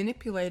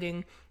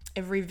 manipulating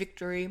every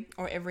victory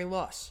or every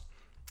loss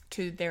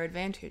to their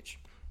advantage.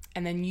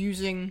 And then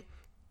using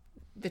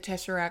the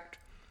Tesseract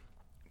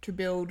to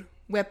build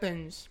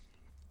weapons.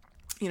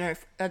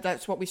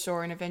 That's what we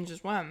saw in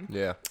Avengers 1.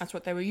 yeah. That's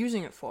what they were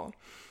using it for.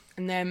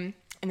 And then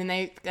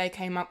they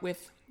came up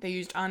with, they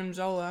used Arnim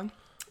Zola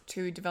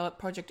to develop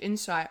Project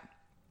Insight.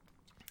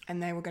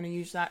 And they were going to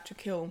use that to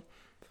kill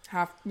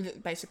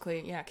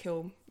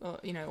kill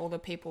all the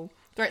people,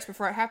 threats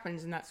before it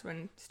happens. And that's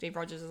when Steve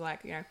Rogers is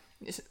like,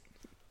 this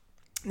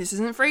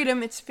isn't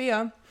freedom, it's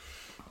fear.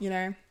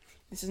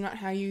 This is not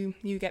how you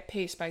get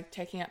peace, by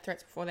taking out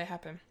threats before they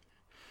happen.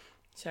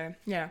 So,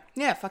 yeah,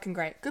 fucking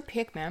great. Good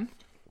pick, man.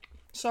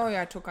 Sorry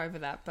I took over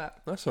that,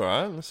 but That's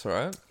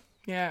alright.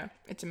 yeah,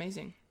 it's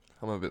amazing.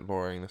 I'm a bit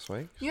boring this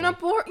week. You're not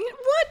boring.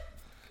 What?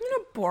 You're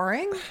not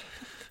boring.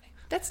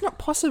 That's not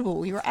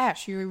possible. You're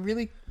Ash. You're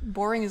really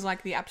boring. Is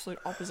like the absolute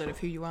opposite of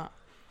who you are.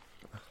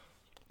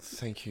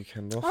 Thank you,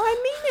 Kendall. Oh, I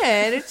mean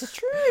it. It's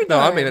true. No, though.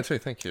 I mean it too.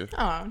 Thank you.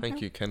 Oh,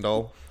 Thank you,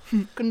 Kendall.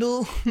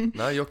 Kendall.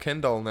 No, you're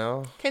Kendall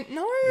now.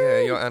 No.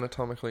 Yeah, you're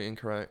anatomically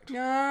incorrect.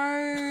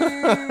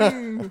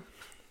 No.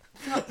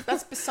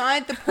 That's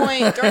beside the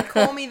point. Don't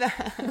call me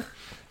that.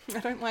 I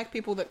don't like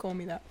people that call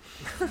me that.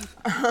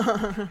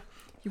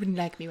 You wouldn't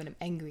like me when I'm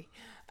angry.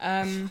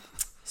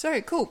 So,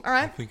 cool. All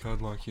right. I think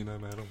I'd like you no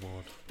matter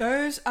what.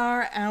 Those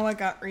are our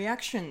gut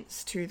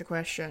reactions to the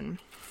question.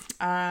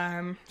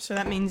 So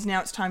that means now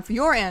it's time for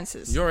your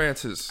answers. Your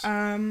answers.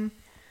 And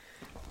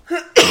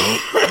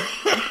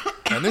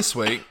this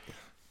week,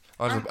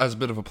 as a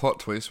bit of a plot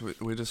twist,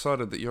 we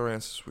decided that your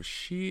answers were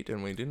shit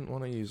and we didn't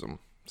want to use them.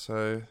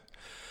 So,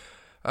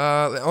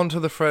 on to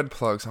the Fred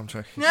plugs. I'm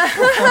joking.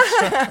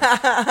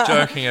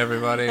 Joking,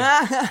 everybody.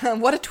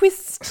 What a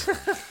twist.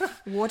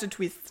 What a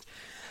twist.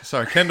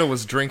 Sorry, Kendall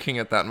was drinking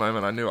at that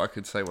moment. I knew I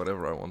could say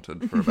whatever I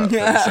wanted for about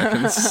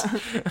 30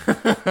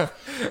 seconds.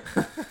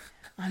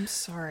 I'm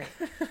sorry.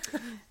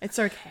 It's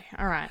okay.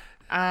 All right.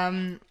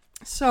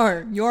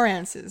 So, your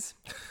answers.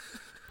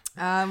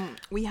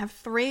 We have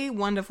 3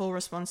 wonderful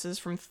responses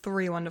from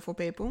 3 wonderful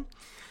people.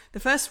 The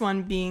first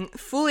one being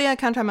Fulia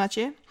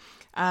Cantamache,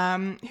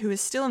 who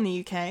is still in the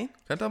UK.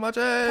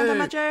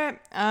 Cantamache!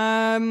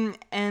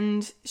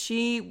 And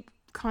she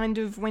kind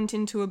of went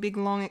into a big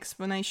long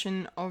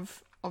explanation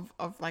of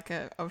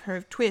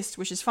her twist,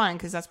 which is fine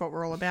because that's what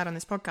we're all about on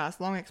this podcast,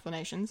 long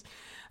explanations.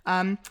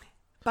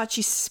 But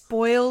she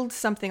spoiled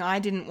something I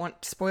didn't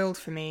want spoiled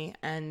for me,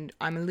 and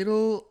I'm a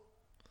little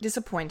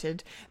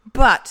disappointed.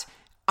 But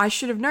I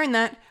should have known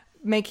that,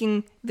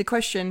 making the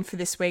question for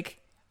this week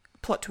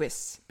plot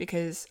twists,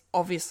 because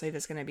obviously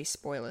there's going to be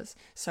spoilers.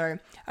 So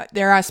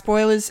there are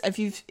spoilers. If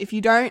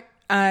you don't,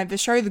 the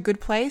show The Good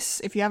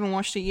Place, if you haven't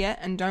watched it yet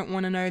and don't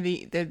want to know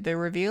the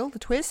reveal, the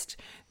twist,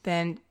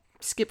 then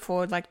skip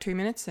forward like 2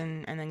 minutes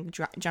and then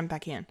jump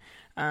back in.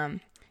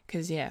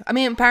 Because,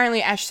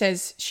 apparently Ash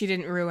says she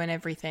didn't ruin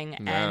everything.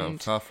 No,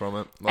 far from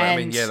it.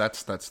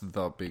 That's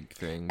the big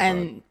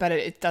thing. But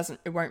it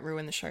won't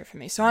ruin the show for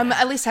me. So I'm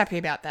at least happy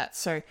about that.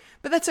 So,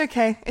 but that's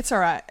okay. It's all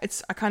right.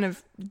 I kind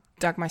of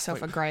dug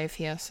myself a grave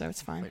here, so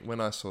it's fine. Like,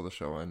 when I saw the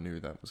show, I knew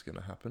that was going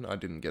to happen. I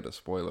didn't get a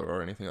spoiler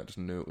or anything. I just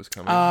knew it was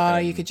coming. Oh,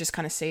 and you could just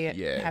kind of see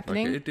it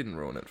happening. Like, it didn't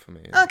ruin it for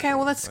me. Okay,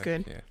 well that's Like,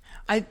 good.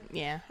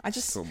 Yeah. I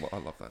just Still, I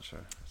love that show.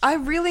 I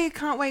really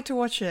can't wait to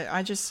watch it.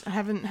 I just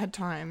haven't had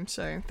time,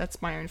 so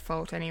that's my own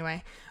fault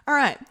anyway. All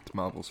right, It's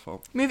Marvel's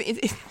fault.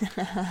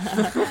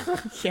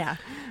 yeah,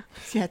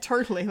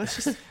 totally. Let's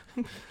just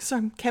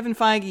so Kevin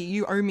Feige,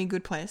 you owe me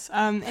Good Place.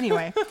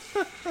 Anyway,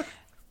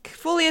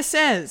 Fulia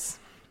says,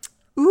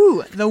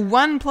 "Ooh, the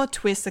one plot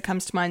twist that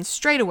comes to mind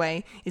straight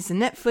away is the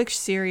Netflix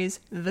series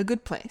The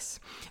Good Place.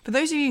 For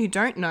those of you who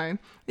don't know,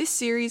 this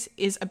series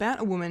is about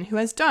a woman who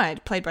has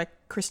died, played by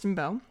Kristen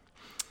Bell,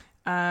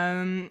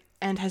 and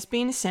has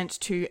been sent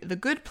to the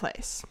Good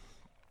Place,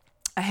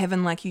 a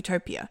heaven-like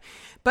utopia.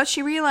 But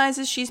she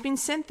realizes she's been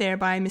sent there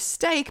by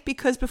mistake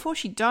because before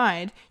she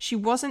died, she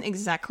wasn't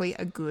exactly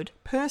a good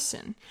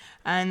person."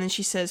 And then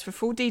she says, "For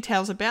full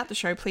details about the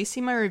show, please see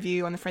my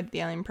review on the Fred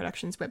the Alien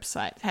Productions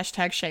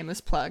website. #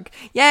 shameless plug."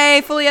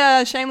 Yay,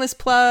 Fulia! Shameless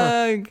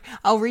plug!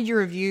 I'll read your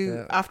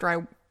review after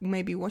I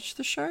maybe watch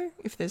the show,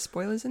 if there's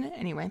spoilers in it.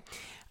 Anyway,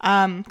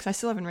 because I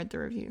still haven't read the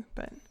review,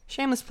 but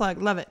shameless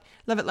plug. Love it.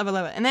 Love it, love it,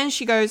 love it. And then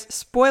she goes,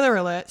 spoiler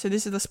alert. So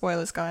this is the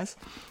spoilers, guys.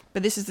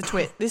 But this is the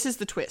twist. This is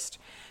the twist.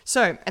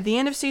 So, at the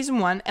end of season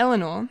 1,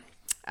 Eleanor,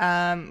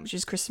 which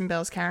is Kristen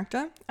Bell's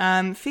character,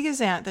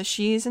 figures out that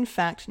she is in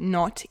fact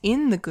not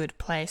in the good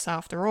place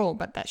after all,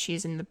 but that she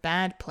is in the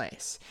bad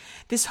place.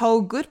 This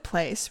whole good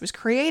place was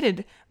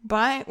created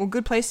by, or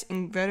good place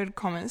inverted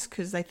commas,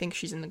 because they think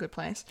she's in the good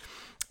place,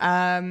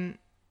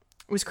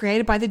 was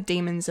created by the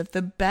demons of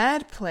the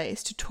bad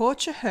place to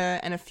torture her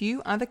and a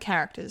few other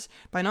characters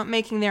by not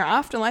making their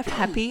afterlife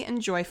happy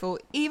and joyful,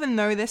 even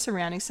though their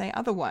surroundings say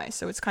otherwise.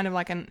 So it's kind of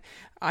like an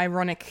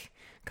ironic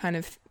kind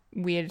of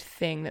weird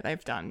thing that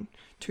they've done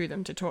to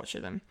them to torture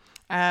them.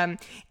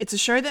 It's a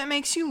show that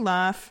makes you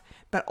laugh,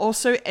 but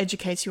also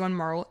educates you on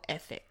moral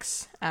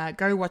ethics.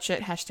 Go watch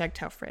it. #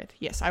 TellFred.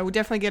 Yes, I will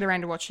definitely get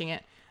around to watching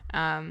it.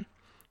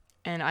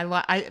 And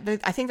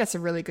I think that's a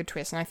really good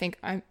twist, and I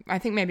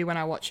think maybe when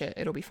I watch it,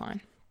 it'll be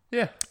fine.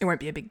 Yeah. It won't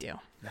be a big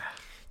deal. No.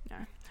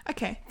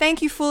 Okay.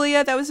 Thank you,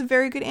 Fulia. That was a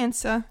very good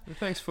answer. Well,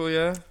 thanks,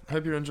 Fulia.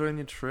 Hope you're enjoying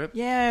your trip.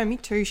 Yeah, me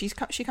too. She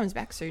comes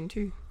back soon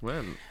too.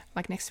 When?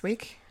 Like next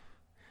week.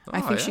 Oh,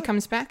 I think she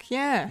comes back.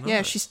 Yeah. Nice.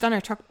 Yeah. She's done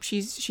her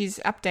she's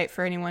update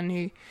for anyone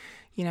who,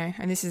 you know,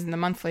 and this isn't the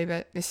monthly,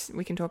 but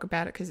we can talk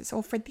about it because it's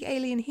all Fred the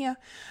Alien here.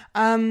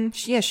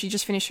 She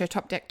just finished her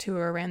Top Deck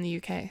tour around the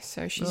UK,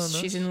 so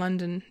she's in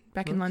London,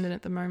 in London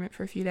at the moment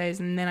for a few days,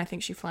 and then I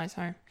think she flies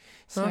home.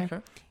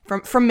 So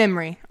from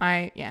memory,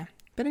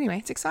 But anyway,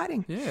 it's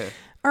exciting. Yeah.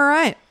 All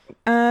right,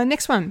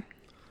 next one.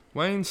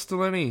 Wayne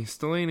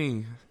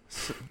Stellini.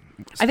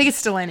 I think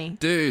it's Stellini.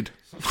 Dude.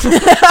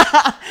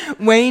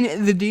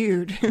 Wayne the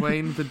dude.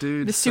 Wayne the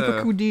dude. The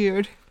super cool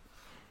dude.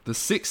 The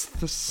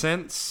Sixth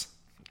Sense.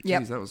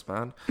 Yep. Jeez, that was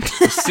bad.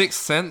 The Sixth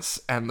Sense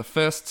and the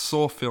first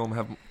Saw film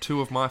have two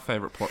of my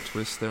favourite plot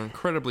twists. They're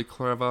incredibly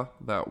clever,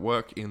 that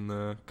work in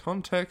the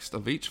context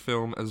of each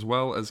film as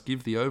well as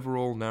give the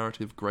overall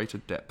narrative greater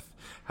depth.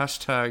 #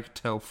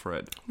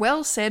 TellFred.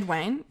 Well said,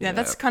 Wayne. Yeah, Yeah.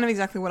 that's kind of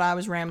exactly what I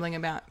was rambling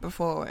about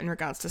before in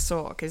regards to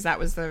Saw, because that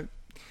was the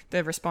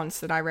response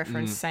that I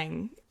referenced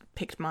saying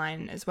picked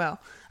mine as well.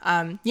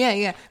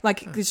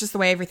 Like it's just the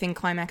way everything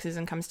climaxes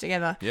and comes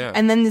together. Yeah.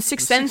 And then the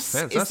Sixth Sense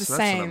is the That's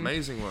same. an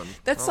amazing one.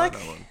 That's I like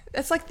that one.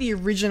 that's like the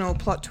original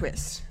plot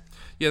twist.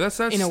 Yeah, that's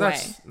in a way.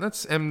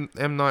 That's M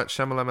Night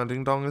Shyamalan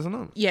Ding Dong, isn't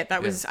it? Yeah,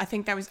 that was. I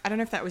think that was. I don't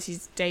know if that was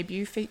his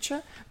debut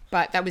feature,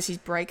 but that was his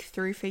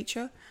breakthrough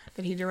feature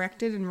that he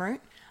directed and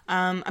wrote.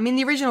 I mean,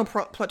 the original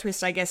plot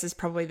twist, I guess, is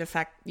probably the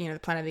fact, the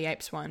Planet of the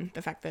Apes one.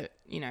 The fact that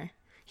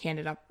he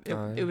ended up.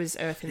 It was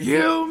Earth.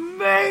 You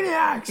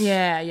maniacs!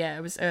 Yeah,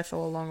 it was Earth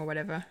all along or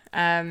whatever.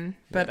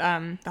 But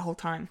the whole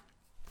time.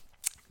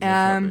 Love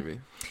that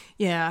movie.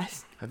 Yeah.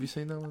 Have you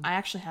seen that one? I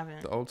actually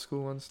haven't. The old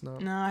school ones? No.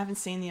 No, I haven't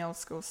seen the old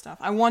school stuff.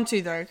 I want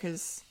to though,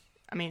 because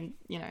I mean,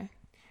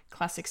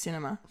 classic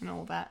cinema and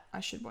all that.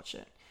 I should watch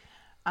it.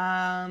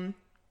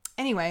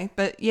 Anyway,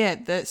 but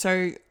yeah,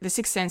 so the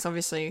Sixth Sense,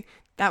 obviously,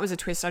 that was a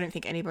twist I don't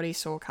think anybody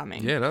saw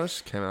coming. Yeah, that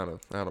just came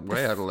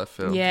way out of left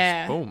field.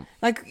 Yeah. Just boom.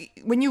 Like,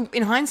 when you,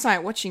 in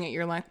hindsight, watching it,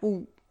 you're like,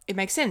 well, it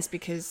makes sense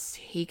because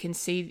he can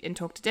see and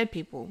talk to dead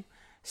people.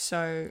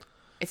 So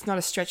it's not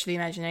a stretch of the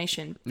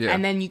imagination. Yeah.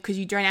 And then because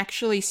you don't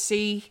actually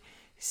see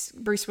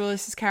Bruce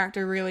Willis's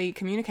character really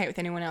communicate with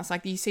anyone else.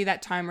 Like, you see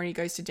that time where he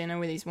goes to dinner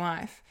with his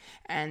wife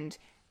and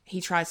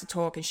he tries to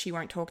talk and she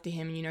won't talk to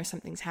him and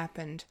something's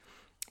happened.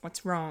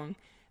 What's wrong?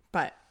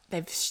 But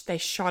they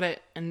shot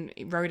it and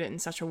wrote it in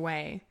such a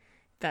way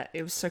that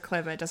it was so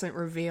clever. It doesn't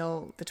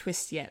reveal the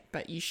twist yet,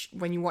 but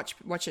when you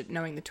watch it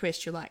knowing the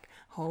twist, you're like,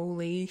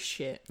 holy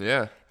shit.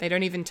 Yeah. They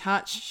don't even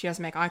touch. She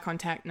doesn't make eye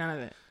contact. None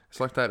of it. It's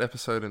like that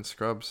episode in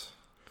Scrubs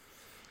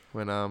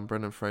when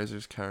Brendan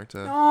Fraser's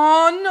character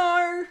Oh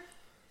no!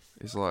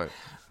 is like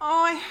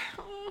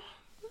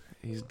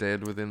he's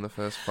dead within the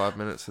first 5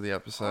 minutes of the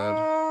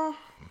episode.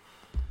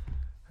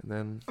 And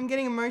then, I'm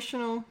getting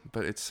emotional.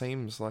 but it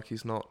seems like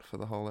he's not for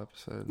the whole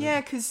episode.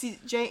 Yeah, because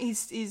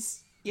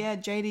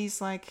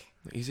JD's like...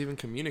 He's even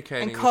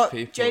communicating And with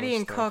people. JD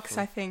and stuff, Cox,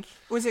 I think.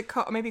 Was it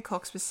Cox? Maybe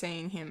Cox was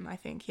seeing him, I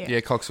think. Yeah,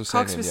 Yeah, Cox was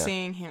seeing him. Cox was yeah.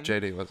 seeing him.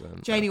 JD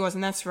wasn't. JD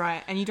wasn't, that's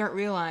right. And you don't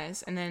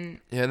realise, and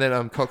then... Yeah, and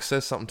then Cox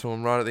says something to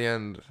him right at the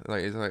end.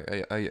 Like, he's like,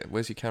 hey,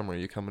 where's your camera? Are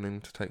you coming in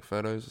to take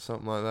photos or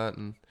something like that?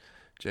 And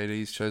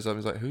JD shows up and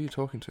he's like, who are you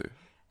talking to?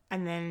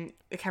 And then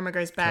the camera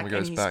goes back Camera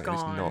goes and he's back gone.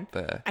 and he's not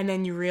there. And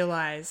then you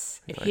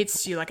realise it Like,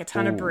 hits you like a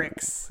ton of ooh,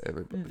 bricks.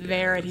 everybody-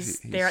 There yeah,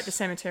 they're at the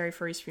cemetery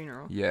for his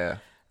funeral. Yeah.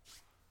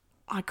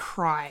 I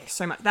cry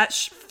so much. That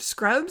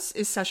Scrubs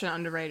is such an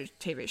underrated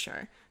TV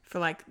show for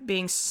like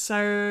being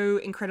so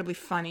incredibly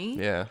funny.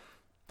 Yeah.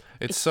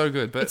 It's so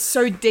good, but It's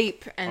so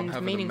deep I'm and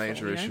having meaningful. a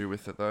major you know? issue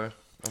with it though.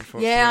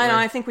 Unfortunately. Yeah, I know.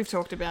 I think we've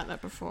talked about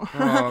that before.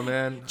 Oh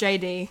man.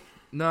 JD.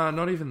 No,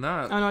 not even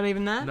that. Oh, not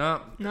even that?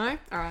 No. No?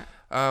 All right.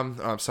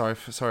 I'm sorry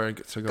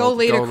to Gold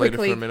leader gold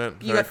quickly. for a minute.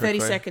 You very got 30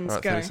 quickly. seconds, All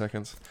right, go. 30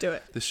 seconds. Do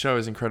it. This show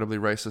is incredibly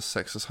racist,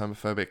 sexist,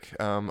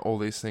 homophobic. All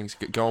these things.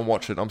 Go and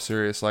watch it. I'm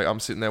serious. Like,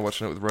 I'm sitting there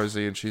watching it with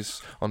Rosie, and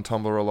she's on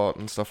Tumblr a lot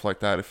and stuff like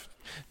that. If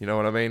you know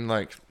what I mean,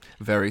 like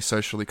very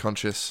socially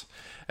conscious.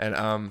 And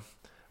I'm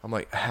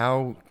like,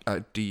 how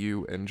do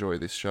you enjoy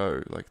this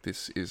show? Like,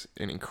 this is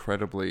an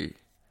incredibly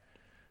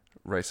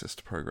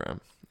racist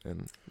program,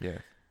 and yeah.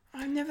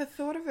 I never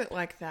thought of it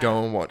like that.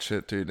 Go and watch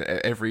it, dude.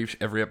 Every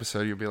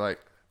episode, you'll be like,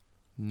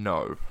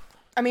 no.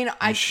 I mean,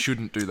 You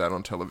shouldn't do that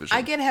on television.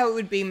 I get how it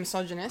would be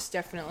misogynist,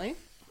 definitely.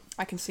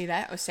 I can see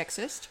that. Or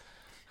sexist.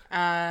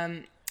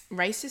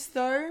 Racist,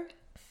 though,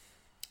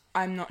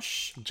 I'm not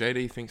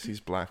JD thinks he's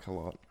black a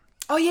lot.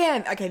 Oh,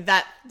 yeah. Okay,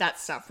 that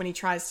stuff. When he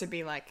tries to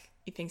be like,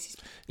 he thinks he's...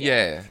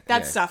 Yeah.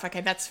 That yeah. stuff,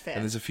 okay, that's fair.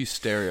 And there's a few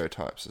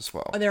stereotypes as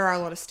well. Oh, there are a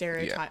lot of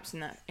stereotypes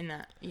in that.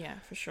 Yeah,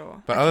 for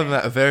sure. But other than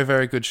that, a very,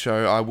 very good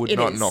show. I would It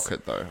not is. knock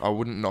it, though. I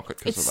wouldn't knock it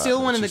because It's of that.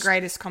 still one of the just-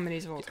 greatest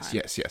comedies of all time.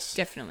 Yes.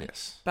 Definitely.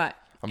 Yes. But...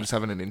 I'm just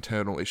having an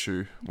internal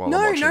issue while No,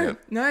 I'm watching it.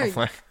 no. I'm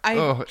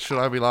like, should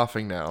I be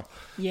laughing now?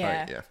 Yeah.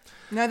 Like, yeah.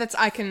 No,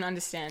 I can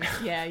understand.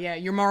 Yeah.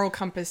 Your moral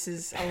compass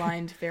is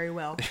aligned very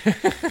well.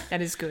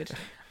 That is good.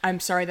 I'm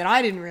sorry that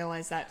I didn't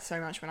realize that so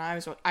much when I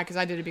was... Because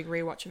I did a big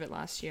rewatch of it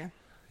last year.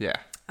 Yeah.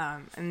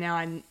 And now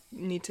I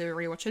need to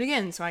rewatch it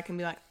again so I can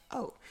be like,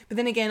 oh. But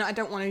then again, I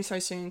don't want to so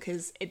soon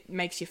because it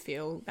makes you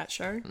feel that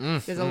show.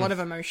 There's a lot of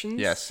emotions.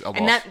 Yes, a lot.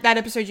 And that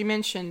episode you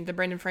mentioned, the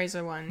Brendan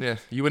Fraser one. Yeah.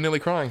 You were nearly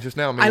crying just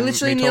now. I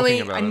literally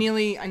nearly... I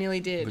nearly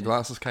did. The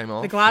glasses came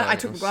off. I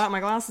took my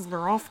glasses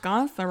were off,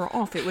 guys. They were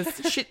off. It was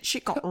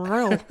shit got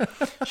real.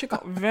 Shit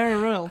got very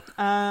real.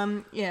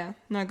 Yeah.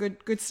 No,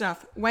 good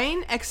stuff.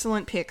 Wayne,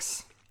 excellent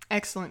picks.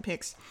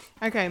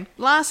 Okay,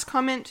 last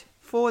comment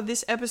for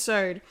this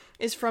episode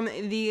is from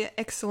the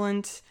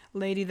excellent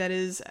lady that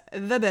is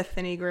the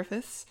Bethany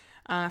Griffiths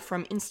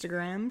from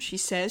Instagram. She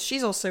says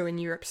she's also in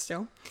Europe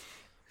still.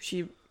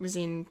 She was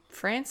in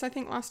France, I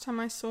think, last time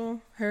I saw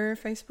her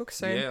Facebook.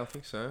 So Yeah, I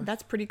think so.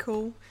 that's pretty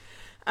cool.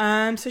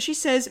 So she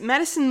says,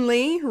 Madison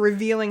Lee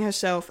revealing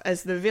herself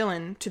as the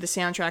villain to the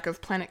soundtrack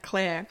of Planet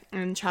Claire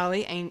and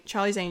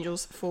Charlie's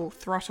Angels Full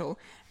Throttle.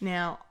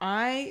 Now,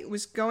 I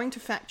was going to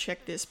fact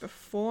check this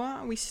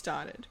before we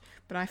started,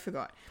 but I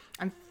forgot.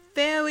 I'm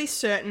fairly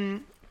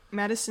certain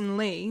Madison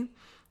Lee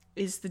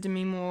is the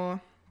Demi Moore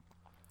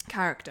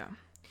character,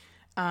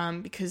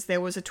 because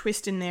there was a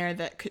twist in there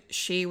that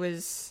she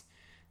was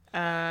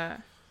a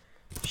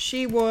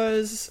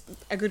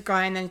good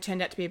guy and then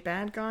turned out to be a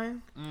bad guy.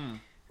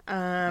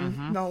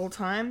 The whole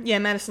time. Yeah,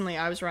 Madison Lee,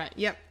 I was right.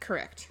 Yep,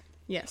 correct.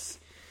 Yes.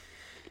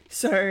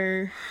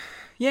 So,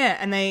 yeah,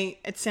 and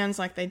it sounds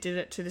like they did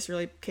it to this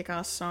really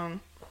kick-ass song.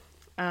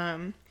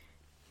 Yeah,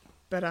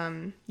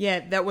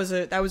 that was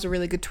a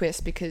really good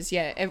twist because,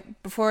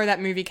 before that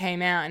movie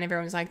came out and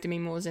everyone was like, Demi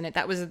Moore's in it,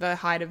 that was the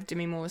height of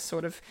Demi Moore's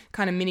sort of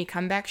kind of mini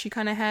comeback she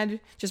kind of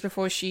had just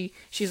before she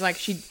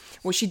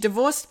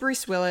divorced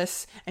Bruce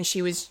Willis and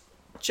she was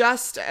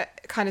just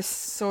kind of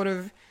sort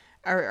of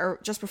or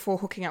just before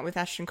hooking up with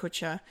Ashton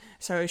Kutcher.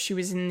 So she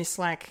was in this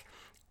like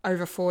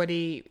over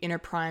 40 in her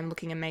prime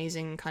looking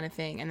amazing kind of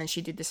thing. And then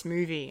she did this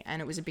movie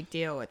and it was a big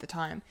deal at the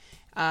time.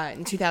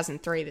 In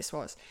 2003 this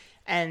was.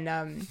 And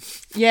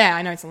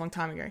I know it's a long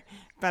time ago.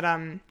 But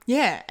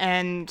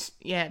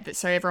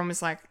so everyone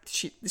was like,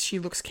 she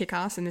looks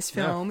kick-ass in this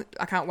film. Yeah.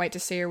 I can't wait to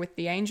see her with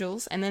the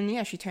Angels. And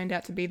then she turned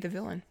out to be the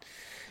villain.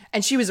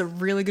 And she was a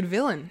really good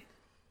villain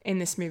in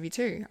this movie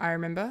too, I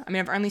remember. I mean,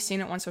 I've only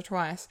seen it once or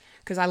twice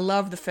because I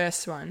love the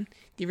first one,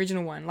 the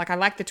original one. Like, I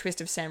like the twist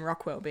of Sam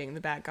Rockwell being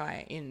the bad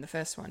guy in the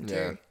first one too.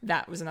 Yeah.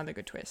 That was another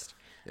good twist.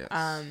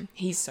 Yes.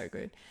 He's so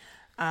good.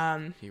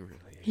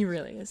 He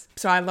really is.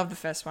 So I love the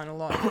first one a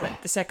lot,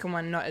 but the second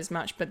one not as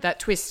much. But that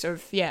twist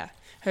of,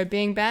 her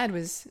being bad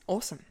was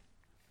awesome.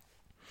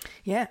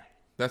 Yeah.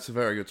 That's a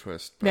very good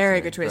twist.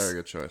 Very good twist. Very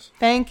good choice.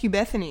 Thank you,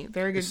 Bethany.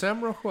 Very good. Is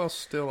Sam Rockwell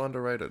still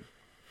underrated?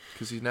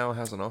 Because he now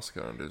has an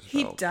Oscar under his belt.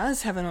 He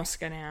does have an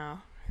Oscar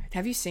now.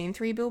 Have you seen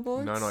 3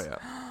 Billboards? No, not yet.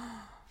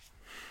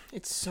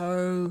 It's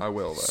so I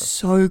will, though.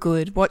 so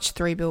good. Watch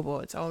 3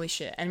 Billboards. Holy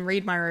shit! And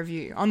read my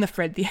review on the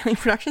Fred the Alien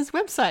Productions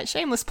website.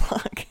 Shameless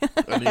plug.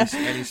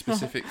 Any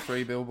specific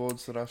 3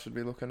 billboards that I should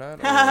be looking at?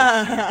 Or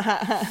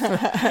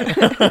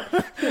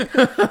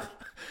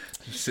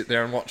just sit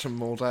there and watch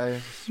them all day.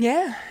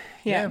 Yeah.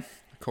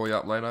 Call you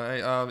up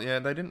later. Hey,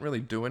 they didn't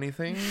really do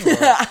anything.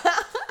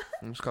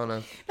 I'm just kind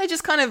of... They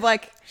just kind of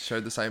like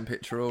showed the same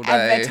picture all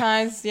day.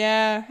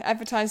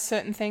 Advertised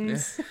certain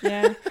things.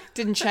 Yeah.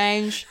 Didn't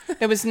change.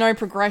 There was no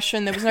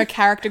progression. There was no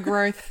character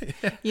growth.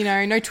 You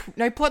know,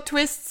 no plot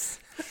twists.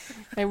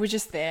 They were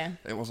just there.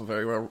 It wasn't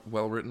very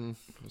well written.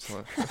 It was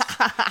like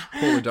a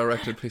poorly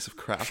directed piece of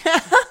crap.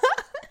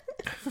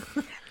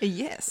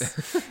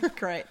 Yes.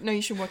 Great. No,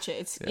 you should watch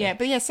it.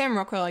 But Sam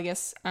Rockwell, I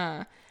guess,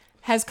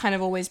 has kind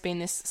of always been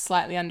this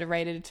slightly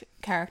underrated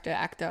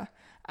actor.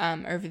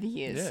 Over the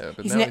years. Yeah,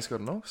 but now he's got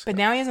an Oscar. But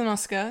now he has an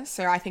Oscar,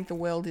 so I think the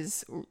world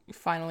is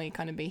finally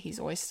going to be his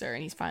oyster,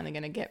 and he's finally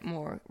going to get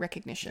more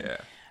recognition. Yeah.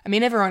 I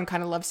mean, everyone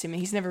kind of loves him, and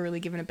he's never really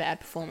given a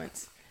bad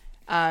performance.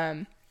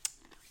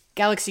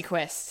 Galaxy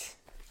Quest.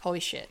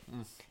 Holy shit.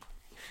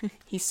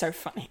 He's so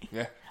funny.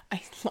 Yeah.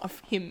 I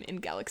love him in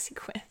Galaxy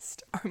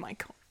Quest. Oh my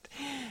god.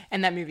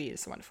 And that movie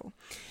is wonderful.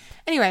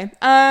 Anyway,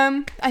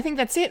 I think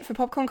that's it for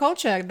Popcorn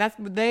Culture.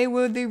 They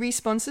were the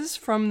responses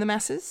from the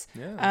masses.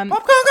 Yeah.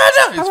 Popcorn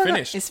Culture! It's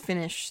finished. It's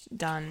finished.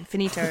 Done.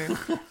 Finito.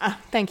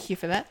 Thank you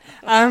for that.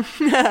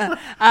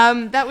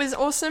 That was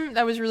awesome.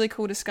 That was a really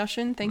cool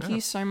discussion. Thank you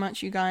so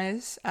much, you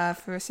guys,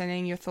 for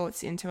sending your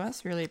thoughts into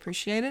us. Really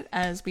appreciate it,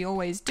 as we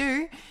always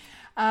do.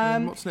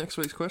 What's next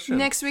week's question?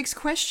 Next week's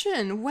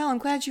question. Well, I'm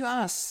glad you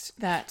asked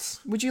that.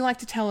 Would you like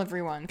to tell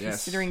everyone,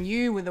 considering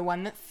you were the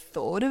one that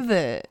thought of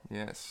it?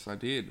 Yes, I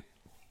did.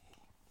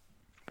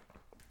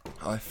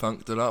 I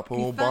funked it up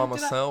all by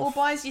myself. All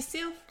by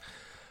yourself?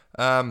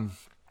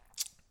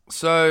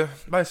 So,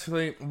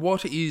 basically,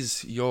 what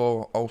is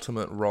your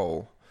ultimate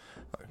role?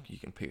 You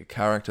can pick a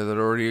character that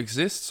already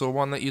exists or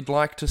one that you'd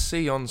like to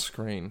see on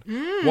screen.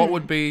 What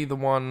would be the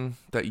one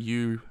that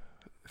you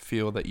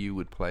feel that you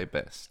would play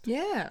best?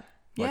 Yeah.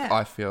 Like,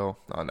 I feel...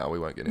 Oh, no, we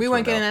won't get into it. We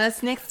won't get into now. that.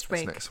 That's next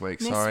week. That's next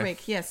week, sorry.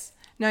 Next week, yes.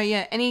 No,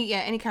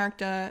 any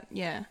character,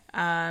 yeah.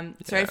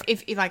 So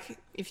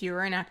if you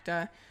were an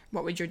actor,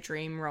 what would your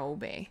dream role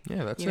be?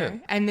 Yeah, that's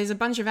it. And there's a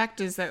bunch of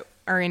actors that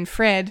are in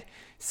Fred.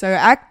 So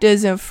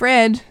actors of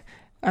Fred,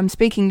 I'm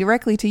speaking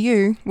directly to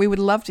you. We would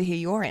love to hear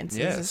your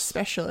answers,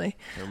 especially.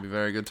 It'll be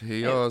very good to hear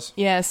yours.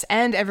 Yes,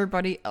 and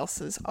everybody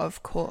else's,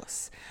 of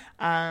course.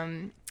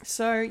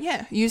 So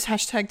use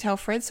hashtag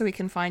 #TellFred so we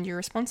can find your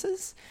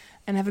responses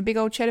and have a big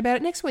old chat about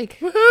it next week.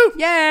 Woohoo!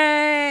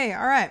 Yay!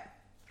 All right.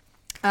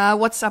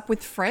 What's up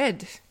with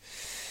Fred?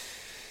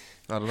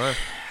 I don't know.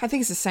 I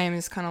think it's the same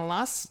as kind of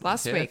last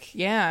week.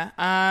 Yeah.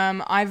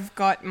 I've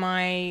got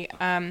my...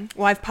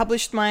 I've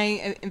published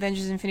my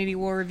Avengers Infinity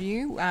War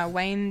review.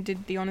 Wayne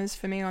did the honours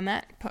for me on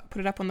that. Put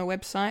it up on the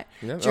website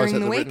during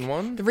the week. Written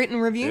one? The written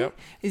review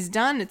is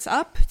done. It's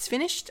up. It's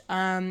finished.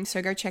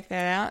 So go check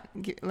that out.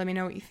 Let me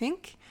know what you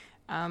think.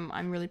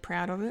 I'm really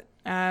proud of it.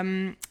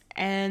 And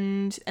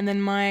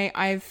then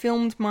I've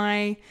filmed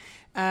my...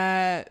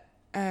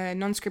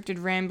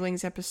 non-scripted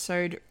ramblings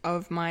episode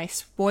of my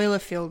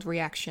spoiler-filled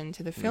reaction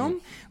to the film,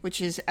 which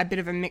is a bit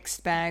of a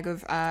mixed bag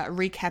of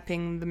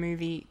recapping the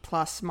movie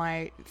plus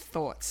my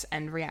thoughts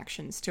and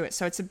reactions to it.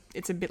 So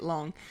it's a bit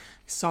long,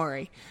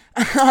 sorry,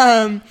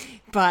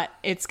 but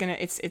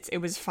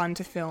it was fun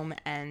to film,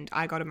 and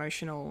I got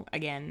emotional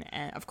again,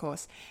 of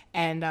course.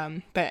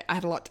 And but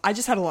I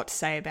just had a lot to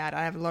say about it.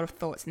 I have a lot of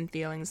thoughts and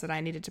feelings that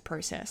I needed to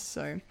process.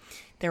 So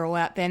they're all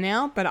out there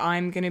now, but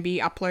I'm going to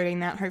be uploading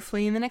that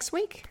hopefully in the next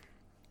week.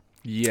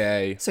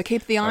 Yay. So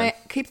keep the eye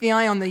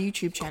on the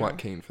YouTube channel. Quite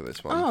keen for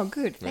this one. Oh,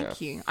 good. Thank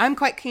you. I'm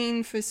quite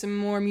keen for some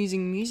more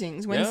amusing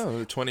musings. The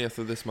 20th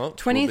of this month.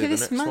 20th of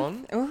this month.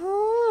 One.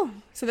 Oh,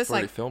 so that's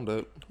already filmed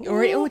it. It's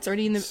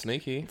already in the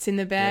sneaky. It's in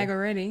the bag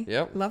already.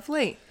 Yep.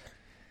 Lovely.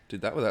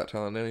 Did that without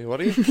telling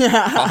anybody.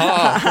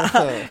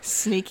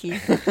 Sneaky.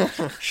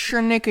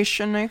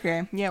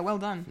 Shaniki. Yeah, well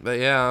done. But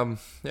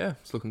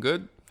it's looking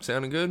good.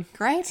 Sounding good.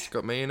 Great.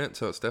 Got me in it,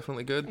 so it's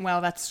definitely good.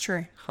 Well, that's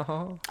true.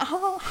 Not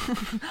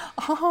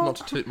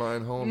to toot my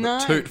own horn, No.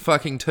 but toot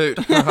fucking toot.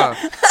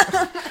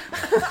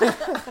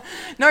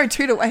 No,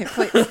 toot away,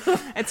 please.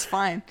 It's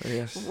fine.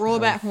 Yes. We're all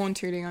about horn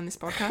tooting on this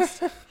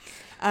podcast.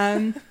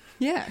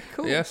 Yeah,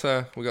 cool. Yeah,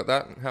 so we got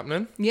that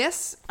happening.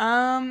 Yes.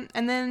 And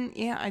then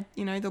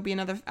there'll be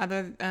another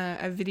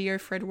a video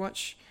Fred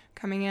watch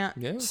coming out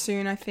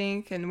soon, I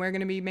think, and we're going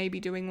to be maybe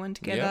doing one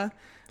together.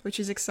 Which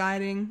is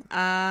exciting.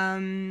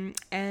 That's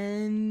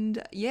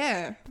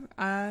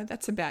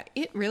about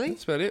it, really.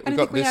 That's about it. We've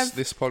got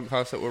this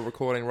podcast that we're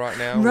recording right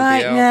now.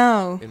 Right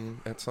now.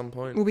 At some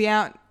point. We'll be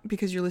out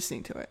because you're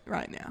listening to it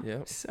right now. Yeah,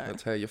 so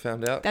that's how you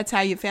found out. That's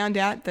how you found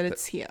out that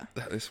it's here.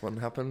 That this one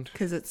happened.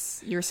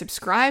 Because you're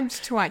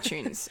subscribed to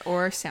iTunes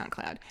or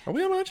SoundCloud. Are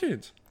we on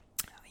iTunes?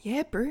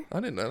 Yeah, bro.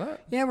 I didn't know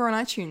that. Yeah, we're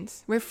on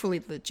iTunes. We're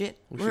fully legit.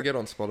 We should get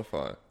on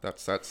Spotify.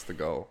 That's the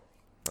goal.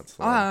 That's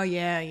the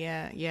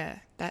yeah.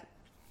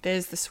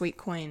 There's the sweet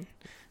coin.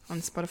 on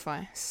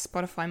Spotify.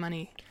 Spotify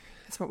money.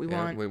 That's what we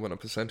Yeah, want. we want a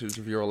percentage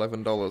of your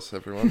 $11,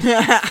 everyone.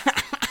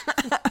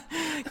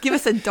 Give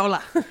us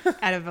 $1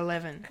 out of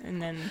 11,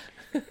 and then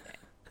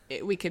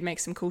we could make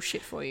some cool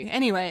shit for you.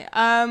 Anyway,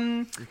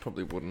 You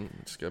probably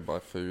wouldn't. Just go buy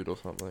food or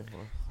something.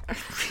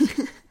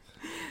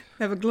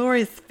 have a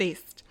glorious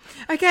feast.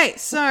 Okay,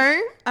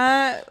 so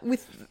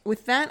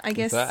with that, I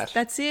guess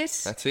that's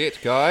it. That's it,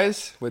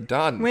 guys. We're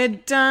done. We're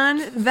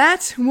done.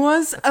 That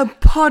was a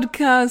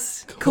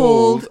podcast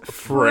called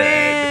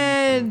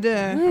Fred.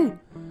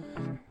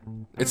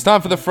 It's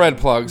time for the Fred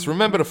plugs.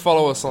 Remember to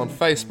follow us on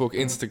Facebook,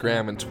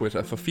 Instagram, and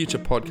Twitter. For future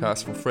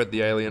podcasts from Fred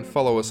the Alien,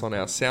 follow us on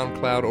our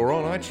SoundCloud or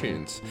on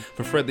iTunes.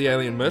 For Fred the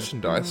Alien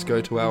merchandise, go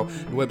to our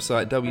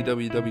website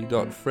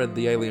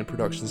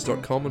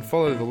www.fredthealienproductions.com and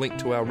follow the link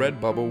to our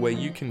Redbubble where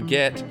you can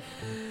get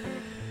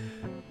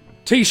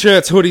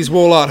T-shirts, hoodies,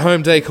 wall art,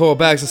 home decor,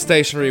 bags of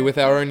stationery with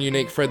our own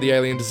unique Fred the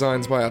Alien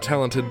designs by our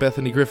talented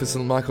Bethany Griffiths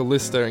and Michael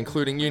Lister,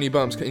 including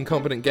Unibumps,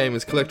 Incompetent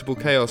Gamers, Collectible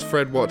Chaos,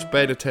 Fred Watch,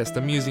 Beta Test,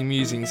 Amusing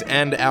Musings,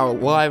 and our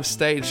live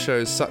stage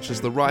shows such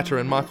as The Writer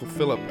and Michael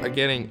Phillip are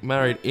getting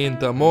married in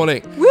the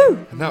morning. Woo!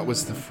 And that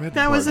was the Fred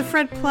That plug. was a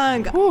Fred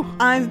plug.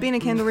 I've been a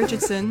Kendall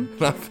Richardson.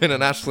 I've been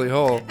an Ashley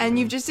Hall. And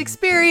you've just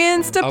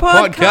experienced a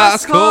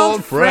podcast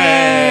called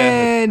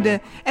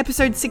Fred.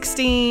 Episode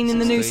 16 in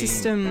the new 16.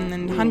 system,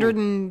 and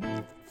 103.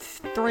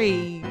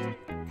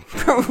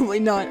 Probably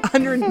not.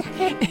 100.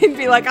 It'd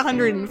be like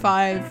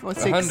 105 or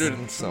 6. 100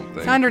 and something.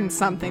 100 and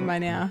something by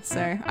now.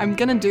 So I'm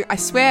gonna do. I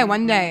swear,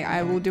 one day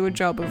I will do a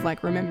job of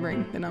like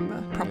remembering the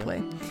number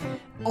properly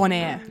on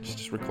air.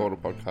 Just record a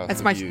podcast. That's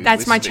of my you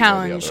that's my listening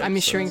on the challenge. other I'm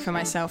issuing episodes. for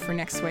myself for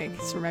next week.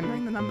 It's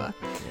remembering the number.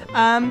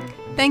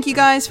 Thank you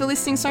guys for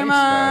listening so Thanks,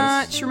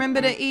 much. guys.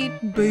 Remember to eat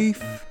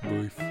beef.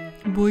 Beef.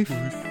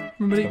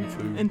 Remember to eat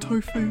Tofu. and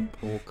tofu,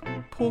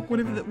 pork,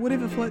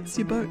 whatever floats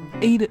your boat.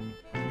 Eat it.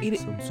 Eat it.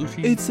 Some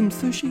sushi. Eat some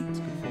sushi.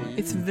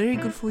 It's very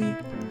good for you.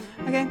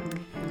 Okay.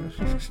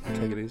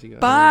 Take it easy, guys.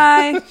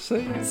 Bye. See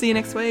ya. See you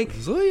next week.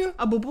 See ya.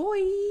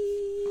 Bye-bye.